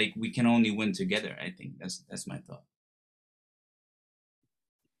race, like we can only win together. I think that's my thought.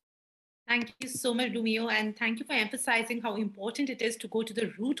 Thank you so much, Romeo, and thank you for emphasizing how important it is to go to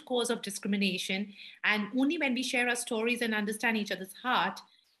the root cause of discrimination. And only when we share our stories and understand each other's heart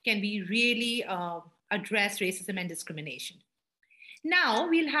can we really address racism and discrimination. Now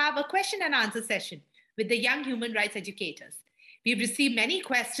we'll have a question and answer session with the young human rights educators. We've received many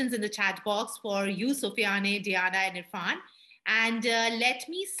questions in the chat box for you, Sofiane, Diana, and Irfaan. And let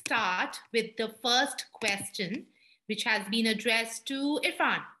me start with the first question, which has been addressed to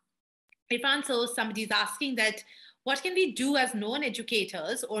Irfaan. Irfaan, so somebody is asking that, what can we do as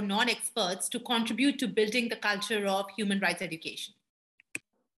non-educators or non-experts to contribute to building the culture of human rights education?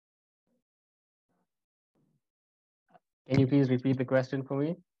 Can you please repeat the question for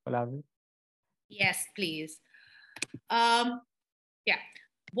me, Pallavi? Yes, please. Yeah.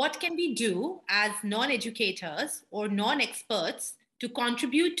 What can we do as non-educators or non-experts to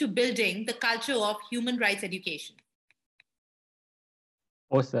contribute to building the culture of human rights education?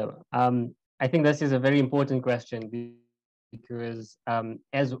 Awesome. I think this is a very important question because,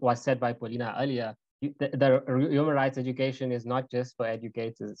 as was said by Paulina earlier, the human rights education is not just for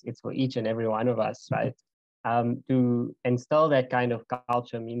educators, it's for each and every one of us, right? To instill that kind of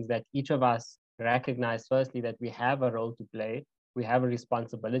culture means that each of us recognize firstly that we have a role to play, we have a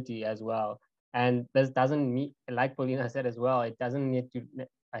responsibility as well. And this doesn't mean, like Paulina said as well, it doesn't need to,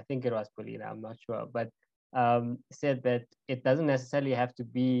 I think it was Paulina, I'm not sure, but said that it doesn't necessarily have to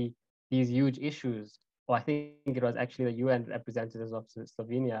be these huge issues, or I think it was actually the UN representatives of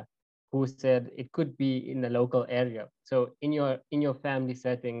Slovenia who said it could be in the local area. So in your family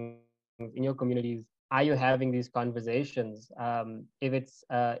settings, in your communities, are you having these conversations? If it's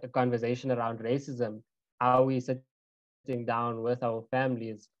a conversation around racism, are we sitting down with our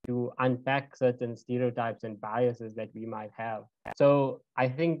families to unpack certain stereotypes and biases that we might have? So I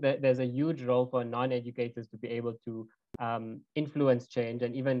think that there's a huge role for non-educators to be able to influence change,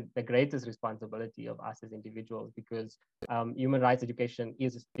 and even the greatest responsibility of us as individuals, because human rights education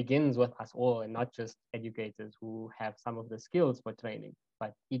begins with us all, and not just educators who have some of the skills for training,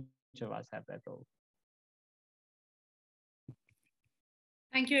 but each of us have that role.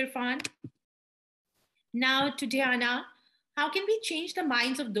 Thank you, Irfaan. Now to Diana, how can we change the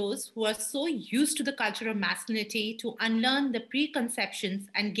minds of those who are so used to the culture of masculinity to unlearn the preconceptions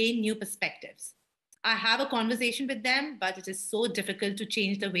and gain new perspectives? I have a conversation with them, but it is so difficult to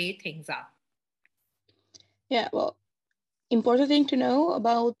change the way things are. Yeah, well, important thing to know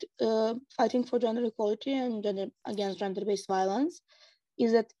about fighting for gender equality and against gender-based violence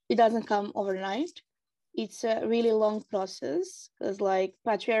is that it doesn't come overnight. It's a really long process, because like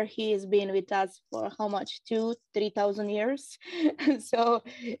patriarchy has been with us for how much, 2,000-3,000 years. So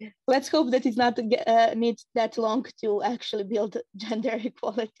let's hope that it's not needs that long to actually build gender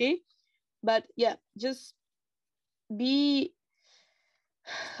equality. But yeah, just be,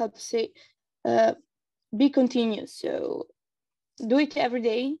 how to say, be continuous. So do it every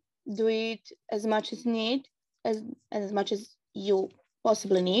day, do it as much as need, as much as you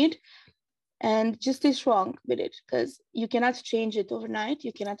possibly need. And just stay strong with it, because you cannot change it overnight.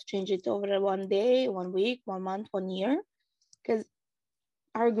 You cannot change it over one day, 1 week, 1 month, 1 year. because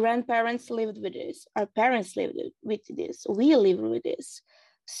our grandparents lived with this, our parents lived with this, we live with this.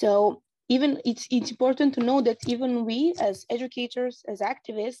 So even it's important to know that even we as educators, as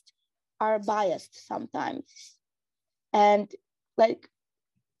activists, are biased sometimes. And like,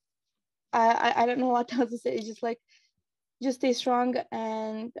 I don't know what else to say. It's just like, just stay strong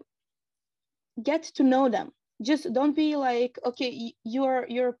and get to know them. Just don't be like, okay,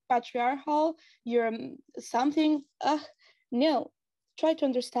 you're patriarchal, you're something. No, try to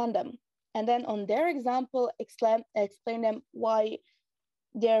understand them, and then on their example, explain them why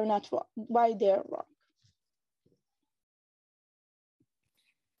they're not wrong, why they're wrong.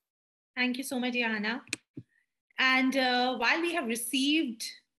 Thank you so much, Diana. And while we have received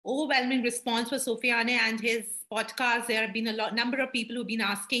overwhelming response for Sofiane and his podcast, there have been a number of people who've been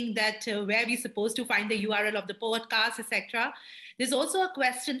asking that where we're supposed to find the URL of the podcast, etc. There's also a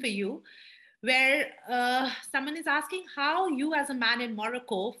question for you where someone is asking how you as a man in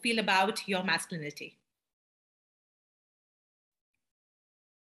Morocco feel about your masculinity.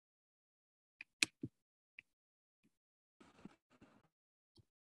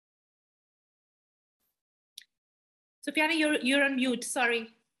 Sofiane, you're on mute, sorry.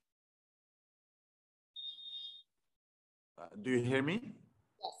 Do you hear me?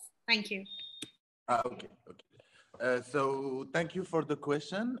 Yes, thank you. Okay. So thank you for the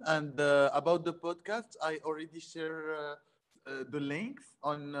question. And about the podcast, I already share the links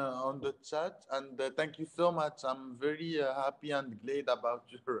on the chat. And thank you so much. I'm very happy and glad about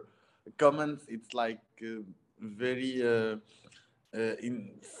your comments. It's like very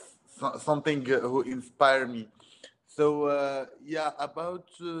something who inspire me. So yeah, about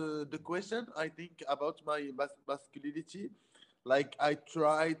the question, I think about my masculinity. Like I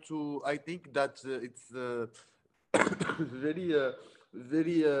think that it's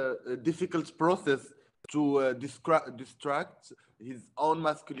very difficult process to distract his own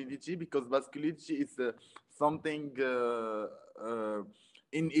masculinity, because masculinity is something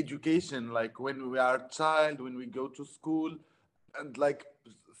in education, like when we are a child, when we go to school, and like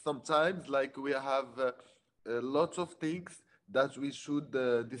sometimes like we have lots of things that we should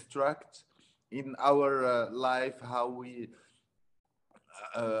distract in our life, how we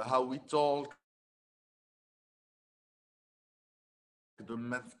talk, the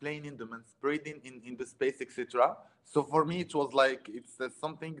mansplaining, the manspreading in the space, etc. So for me, it was like it's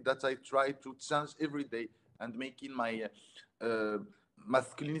something that I try to change every day and making my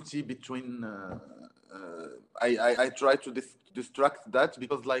masculinity between. I try to distract that,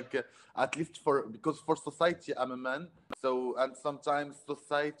 because like at least because for society I'm a man, so, and sometimes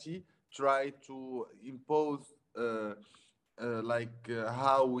society try to impose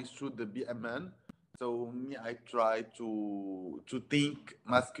how we should be a man. So me, I try to think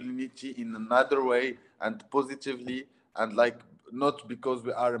masculinity in another way and positively, and like not because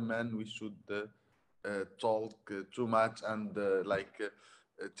we are a man we should talk too much and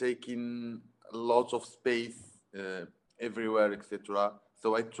taking lots of space everywhere, etc.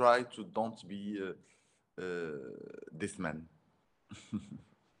 So I try to don't be this man.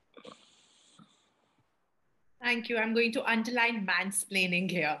 Thank you. I'm going to underline mansplaining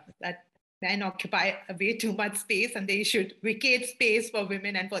here, that men occupy way too much space and they should vacate space for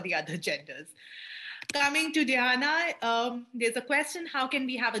women and for the other genders. Coming to Diana, there's a question: how can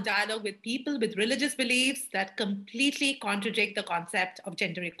we have a dialogue with people with religious beliefs that completely contradict the concept of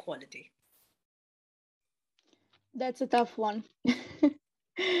gender equality? That's a tough one.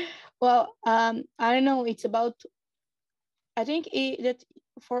 Well, I don't know. It's about, I think that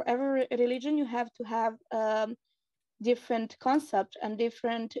for every religion, you have to have different concept and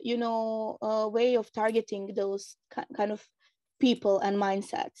different, way of targeting those kind of people and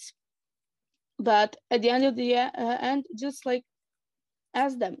mindsets. But at the end of the end, just like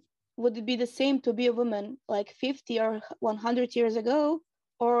ask them, would it be the same to be a woman like 50 or 100 years ago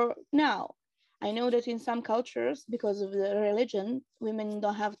or now? I know that in some cultures, because of the religion, women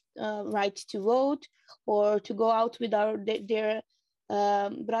don't have right to vote or to go out with their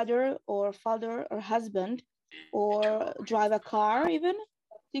brother or father or husband, or drive a car, even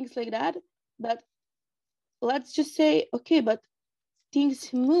things like that. But let's just say, okay, but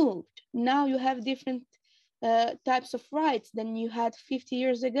things moved. Now you have different types of rights than you had 50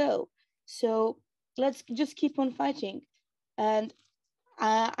 years ago. So let's just keep on fighting. And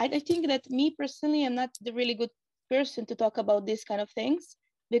I think that me personally, I'm not the really good person to talk about these kind of things,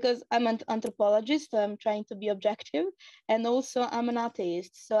 because I'm an anthropologist, so I'm trying to be objective, and also I'm an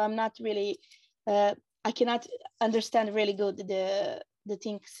atheist, so I'm not really, I cannot understand really good the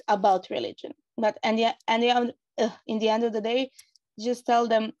things about religion. But in the end of the day, just tell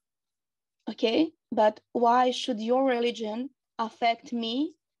them, Okay, but why should your religion affect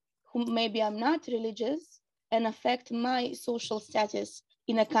me, who maybe I'm not religious, and affect my social status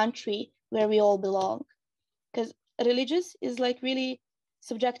in a country where we all belong? Because religious is like really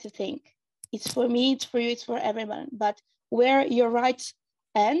subjective thing. It's for me, it's for you, it's for everyone. But where your rights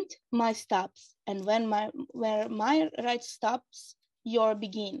end, my stops. And where my rights stops, your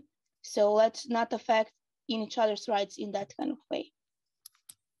begin. So let's not affect each other's rights in that kind of way.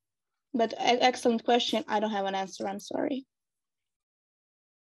 But excellent question. I don't have an answer. I'm sorry.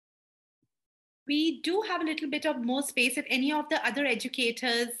 We do have a little bit of more space if any of the other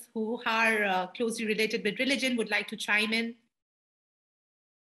educators who are closely related with religion would like to chime in.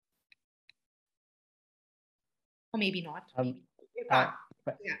 Or maybe not.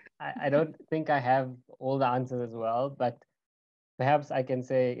 I don't think I have all the answers as well, but perhaps I can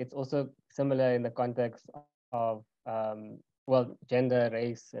say it's also similar in the context of, well, gender,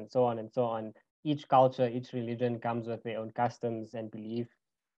 race, and so on and so on. Each culture, each religion comes with their own customs and beliefs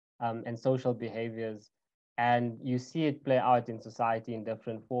and social behaviors. And you see it play out in society in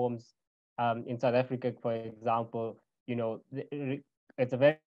different forms. In South Africa, for example, you know, it's a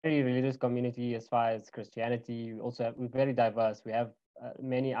very religious community as far as Christianity. We're very diverse. We have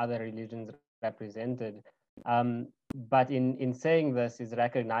many other religions represented. But in saying this is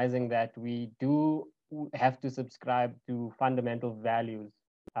recognizing that we do have to subscribe to fundamental values.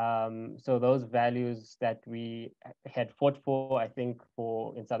 So those values that we had fought for, I think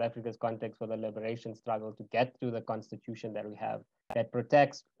in South Africa's context, for the liberation struggle to get to the constitution that we have, that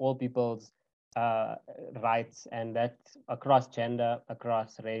protects all people's rights, and that across gender,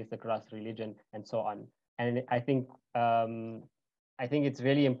 across race, across religion, and so on. And I think it's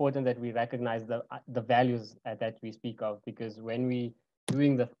really important that we recognize the values that we speak of, because when we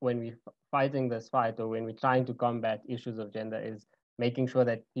fighting this fight, or when we're trying to combat issues of gender, is making sure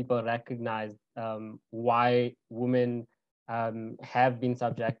that people recognize why women have been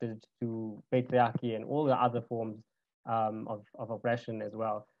subjected to patriarchy and all the other forms of oppression as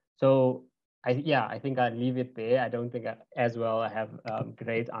well. So I think I'll leave it there. I don't think I have a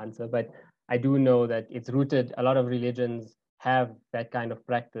great answer, but I do know that it's rooted. A lot of religions have that kind of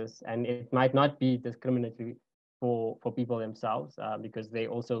practice, and it might not be discriminatory for people themselves, because they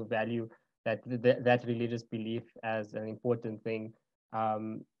also value that religious belief as an important thing.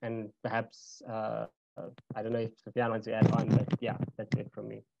 And perhaps I don't know if Sofiane wants to add on, but yeah, that's it from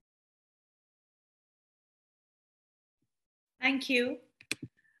me. Thank you.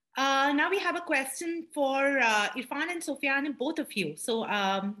 Now we have a question for Irfaan and Sofiane, and both of you. So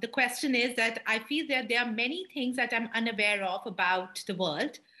the question is that I feel that there are many things that I'm unaware of about the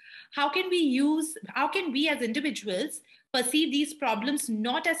world. How can we as individuals perceive these problems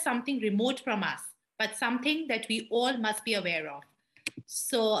not as something remote from us, but something that we all must be aware of?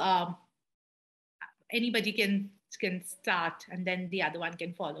 So anybody can start, and then the other one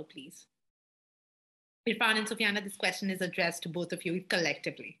can follow, please. Irfaan and Sofiane, this question is addressed to both of you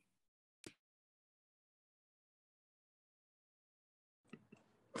collectively.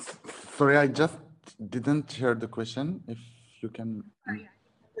 Sorry, I just didn't hear the question. If you can. Sorry,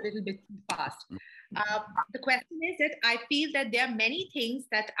 a little bit too fast. The question is that I feel that there are many things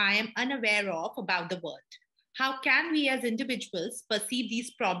that I am unaware of about the world. How can we as individuals perceive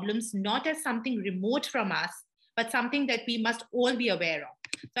these problems not as something remote from us, but something that we must all be aware of?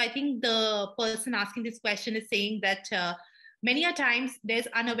 So I think the person asking this question is saying that many a times there's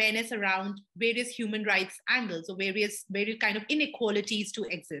unawareness around various human rights angles, or various kind of inequalities to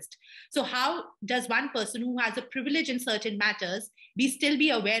exist. So how does one person who has a privilege in certain matters still be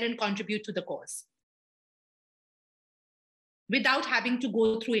aware and contribute to the cause without having to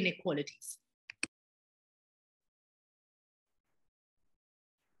go through inequalities?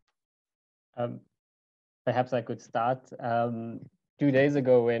 Perhaps I could start. 2 days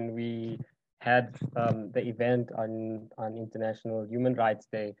ago, when we had the event on International Human Rights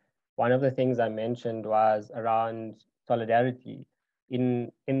Day, one of the things I mentioned was around solidarity.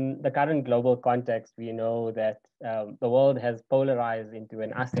 In the current global context, we know that the world has polarized into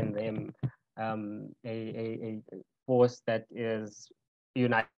an us and them, a force that is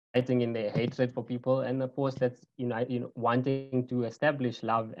uniting in their hatred for people, and a force that's wanting to establish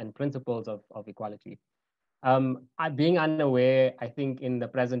love and principles of equality. Being unaware, I think, in the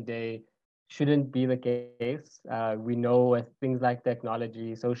present day shouldn't be the case. We know with things like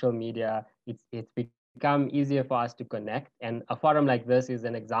technology, social media, it's become easier for us to connect. And a forum like this is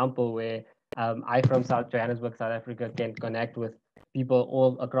an example where I, from Johannesburg, South Africa, can connect with people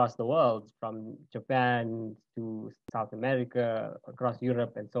all across the world, from Japan to South America, across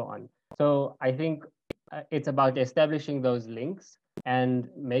Europe, and so on. So I think it's about establishing those links and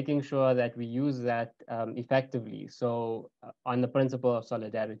making sure that we use that effectively. So on the principle of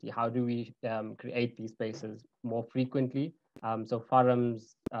solidarity, how do we create these spaces more frequently? So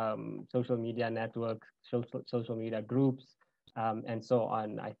forums, social media networks, social media groups, and so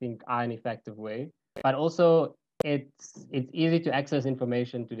on, I think are an effective way. But also it's easy to access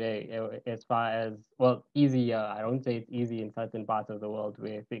information today, as far as, well, easier. I don't say it's easy in certain parts of the world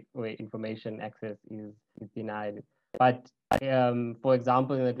where information access is denied. But for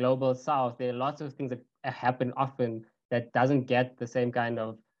example, in the global south, there are lots of things that happen often that doesn't get the same kind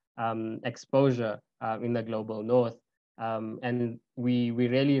of exposure in the global north. And we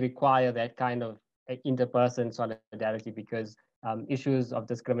really require that kind of interperson solidarity, because issues of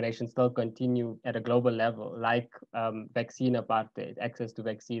discrimination still continue at a global level, like vaccine apartheid. Access to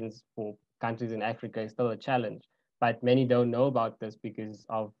vaccines for countries in Africa is still a challenge, but many don't know about this because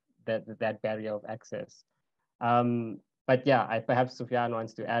of that barrier of access. But yeah, perhaps Sufyan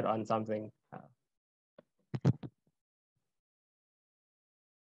wants to add on something.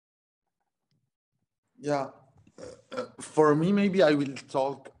 Yeah, for me, maybe I will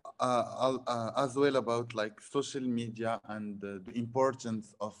talk as well about like social media and the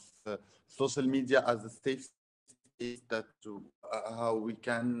importance of social media as a safe space, that to how we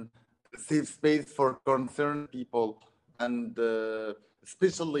can save space for concerned people, and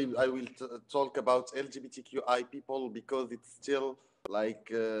especially I will talk about LGBTQI people, because it's still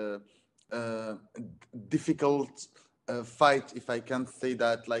like uh, difficult fight, if I can say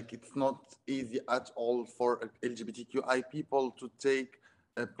that. Like, it's not easy at all for LGBTQI people to take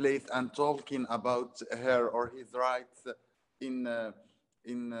a place and talking about her or his rights in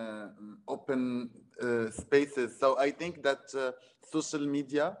open spaces. So I think that social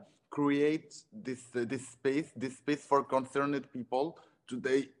media create this space for concerned people.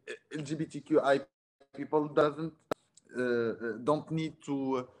 Today, LGBTQI people don't need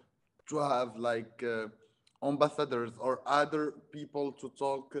to have like ambassadors or other people to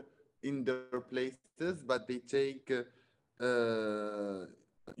talk in their places, but they take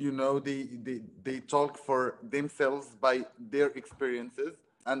they talk for themselves by their experiences.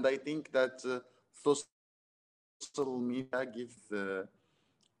 And I think that social media gives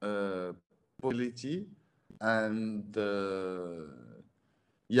possibility. And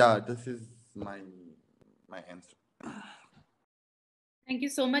yeah, this is my answer. Thank you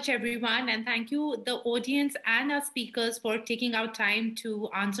so much, everyone. And thank you, the audience and our speakers, for taking out time to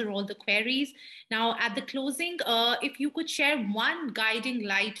answer all the queries. Now, at the closing, if you could share one guiding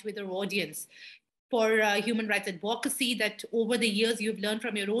light with our audience for human rights advocacy that over the years you've learned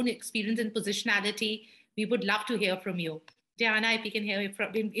from your own experience and positionality, we would love to hear from you. Diana, if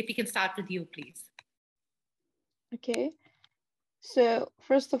we can start with you, please. Okay. So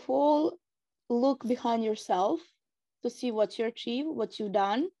first of all, look behind yourself to see what you achieved, what you've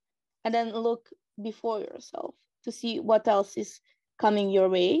done, and then look before yourself to see what else is coming your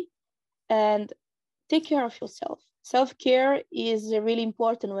way, and take care of yourself. Self-care is really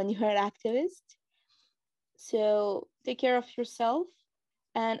important when you're an activist. So take care of yourself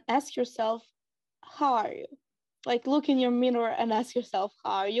and ask yourself, how are you? Like, look in your mirror and ask yourself,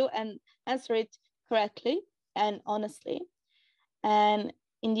 how are you? And answer it correctly and honestly. And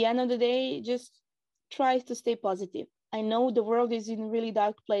in the end of the day, just try to stay positive. I know the world is in a really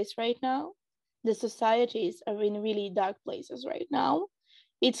dark place right now. The societies are in really dark places right now.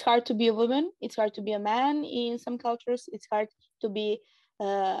 It's hard to be a woman. It's hard to be a man in some cultures. It's hard to be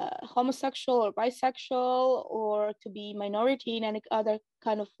homosexual or bisexual, or to be minority in any other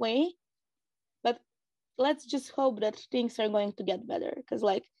kind of way. But let's just hope that things are going to get better, because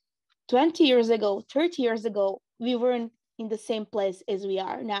like 20 years ago, 30 years ago, we weren't in the same place as we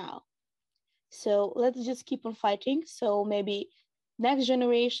are now. So let's just keep on fighting, so maybe next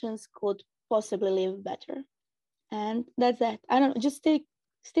generations could possibly live better. And that's that. I don't know, just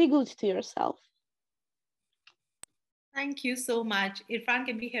stay good to yourself. Thank you so much. Irfaan,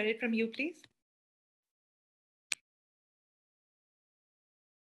 can we hear it from you, please?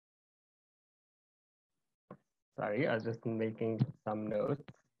 Sorry, I was just making some notes.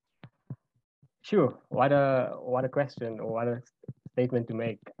 Sure. What a question, or what a statement to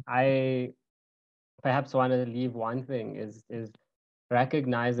make. I perhaps want to leave one thing is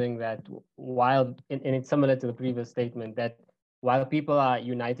recognizing that while, and it's similar to the previous statement, that while people are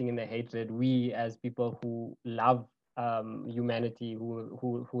uniting in their hatred, we as people who love humanity,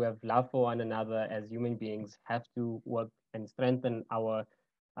 who have love for one another as human beings, have to work and strengthen our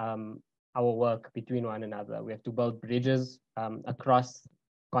work between one another. We have to build bridges across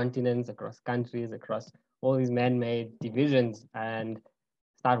continents, across countries, across all these man-made divisions, and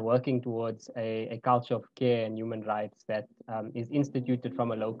start working towards a culture of care and human rights that is instituted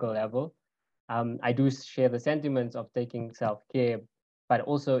from a local level. I do share the sentiments of taking self-care, but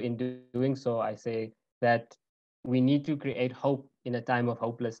also in doing so, I say that we need to create hope in a time of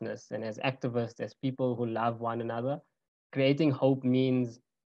hopelessness. And as activists, as people who love one another, creating hope means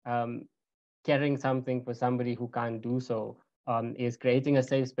caring something for somebody who can't do so, is creating a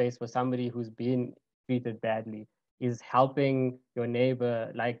safe space for somebody who's been treated badly, is helping your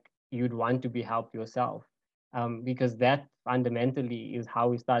neighbor like you'd want to be helped yourself. Because that fundamentally is how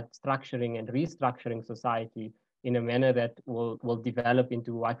we start structuring and restructuring society in a manner that will develop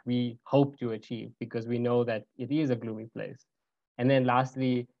into what we hope to achieve, because we know that it is a gloomy place. And then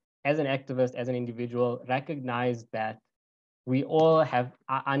lastly, as an activist, as an individual, recognize that we all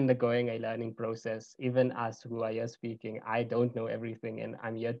are undergoing a learning process. Even us who are here speaking, I don't know everything, and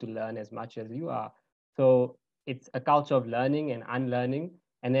I'm here to learn as much as you are. So it's a culture of learning and unlearning,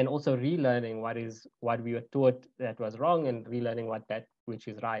 and then also relearning what we were taught that was wrong, and relearning which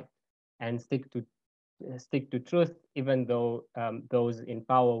is right, and stick to truth, even though those in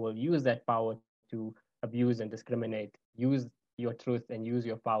power will use that power to abuse and discriminate. Use your truth and use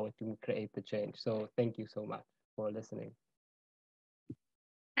your power to create the change. So thank you so much for listening.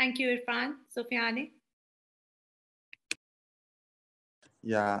 Thank you, Irfaan. Sofiane?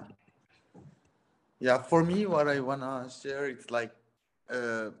 Yeah. Yeah, for me, what I want to share, it's like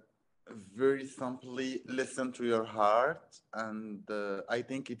very simply listen to your heart. And I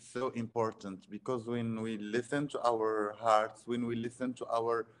think it's so important, because when we listen to our hearts, when we listen to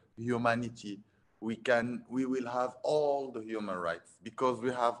our humanity, we will have all the human rights, because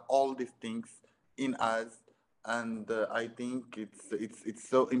we have all these things in us. And I think it's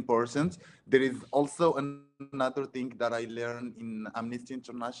so important. There is also another thing that I learned in Amnesty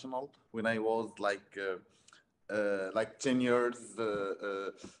International when I was like 10 years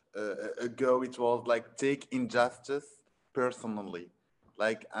ago. It was like, take injustice personally.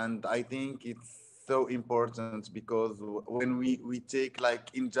 And I think it's so important, because when we take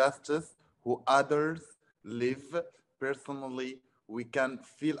like injustice who others live personally, we can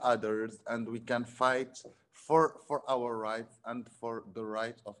feel others, and we can fight for our rights and for the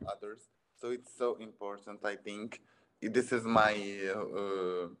right of others. So it's so important. I think this is my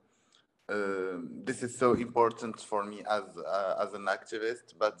this is so important for me as an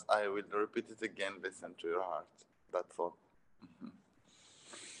activist, but I will repeat it again, listen to your heart. That's all.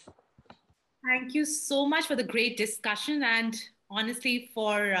 Thank you so much for the great discussion, and honestly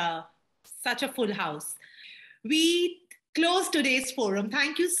for such a full house. We close today's forum.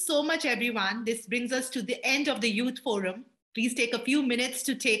 Thank you so much, everyone. This brings us to the end of the Youth Forum. Please take a few minutes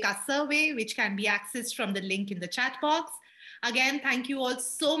to take our survey, which can be accessed from the link in the chat box. Again, thank you all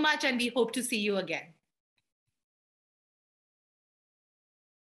so much, and we hope to see you again.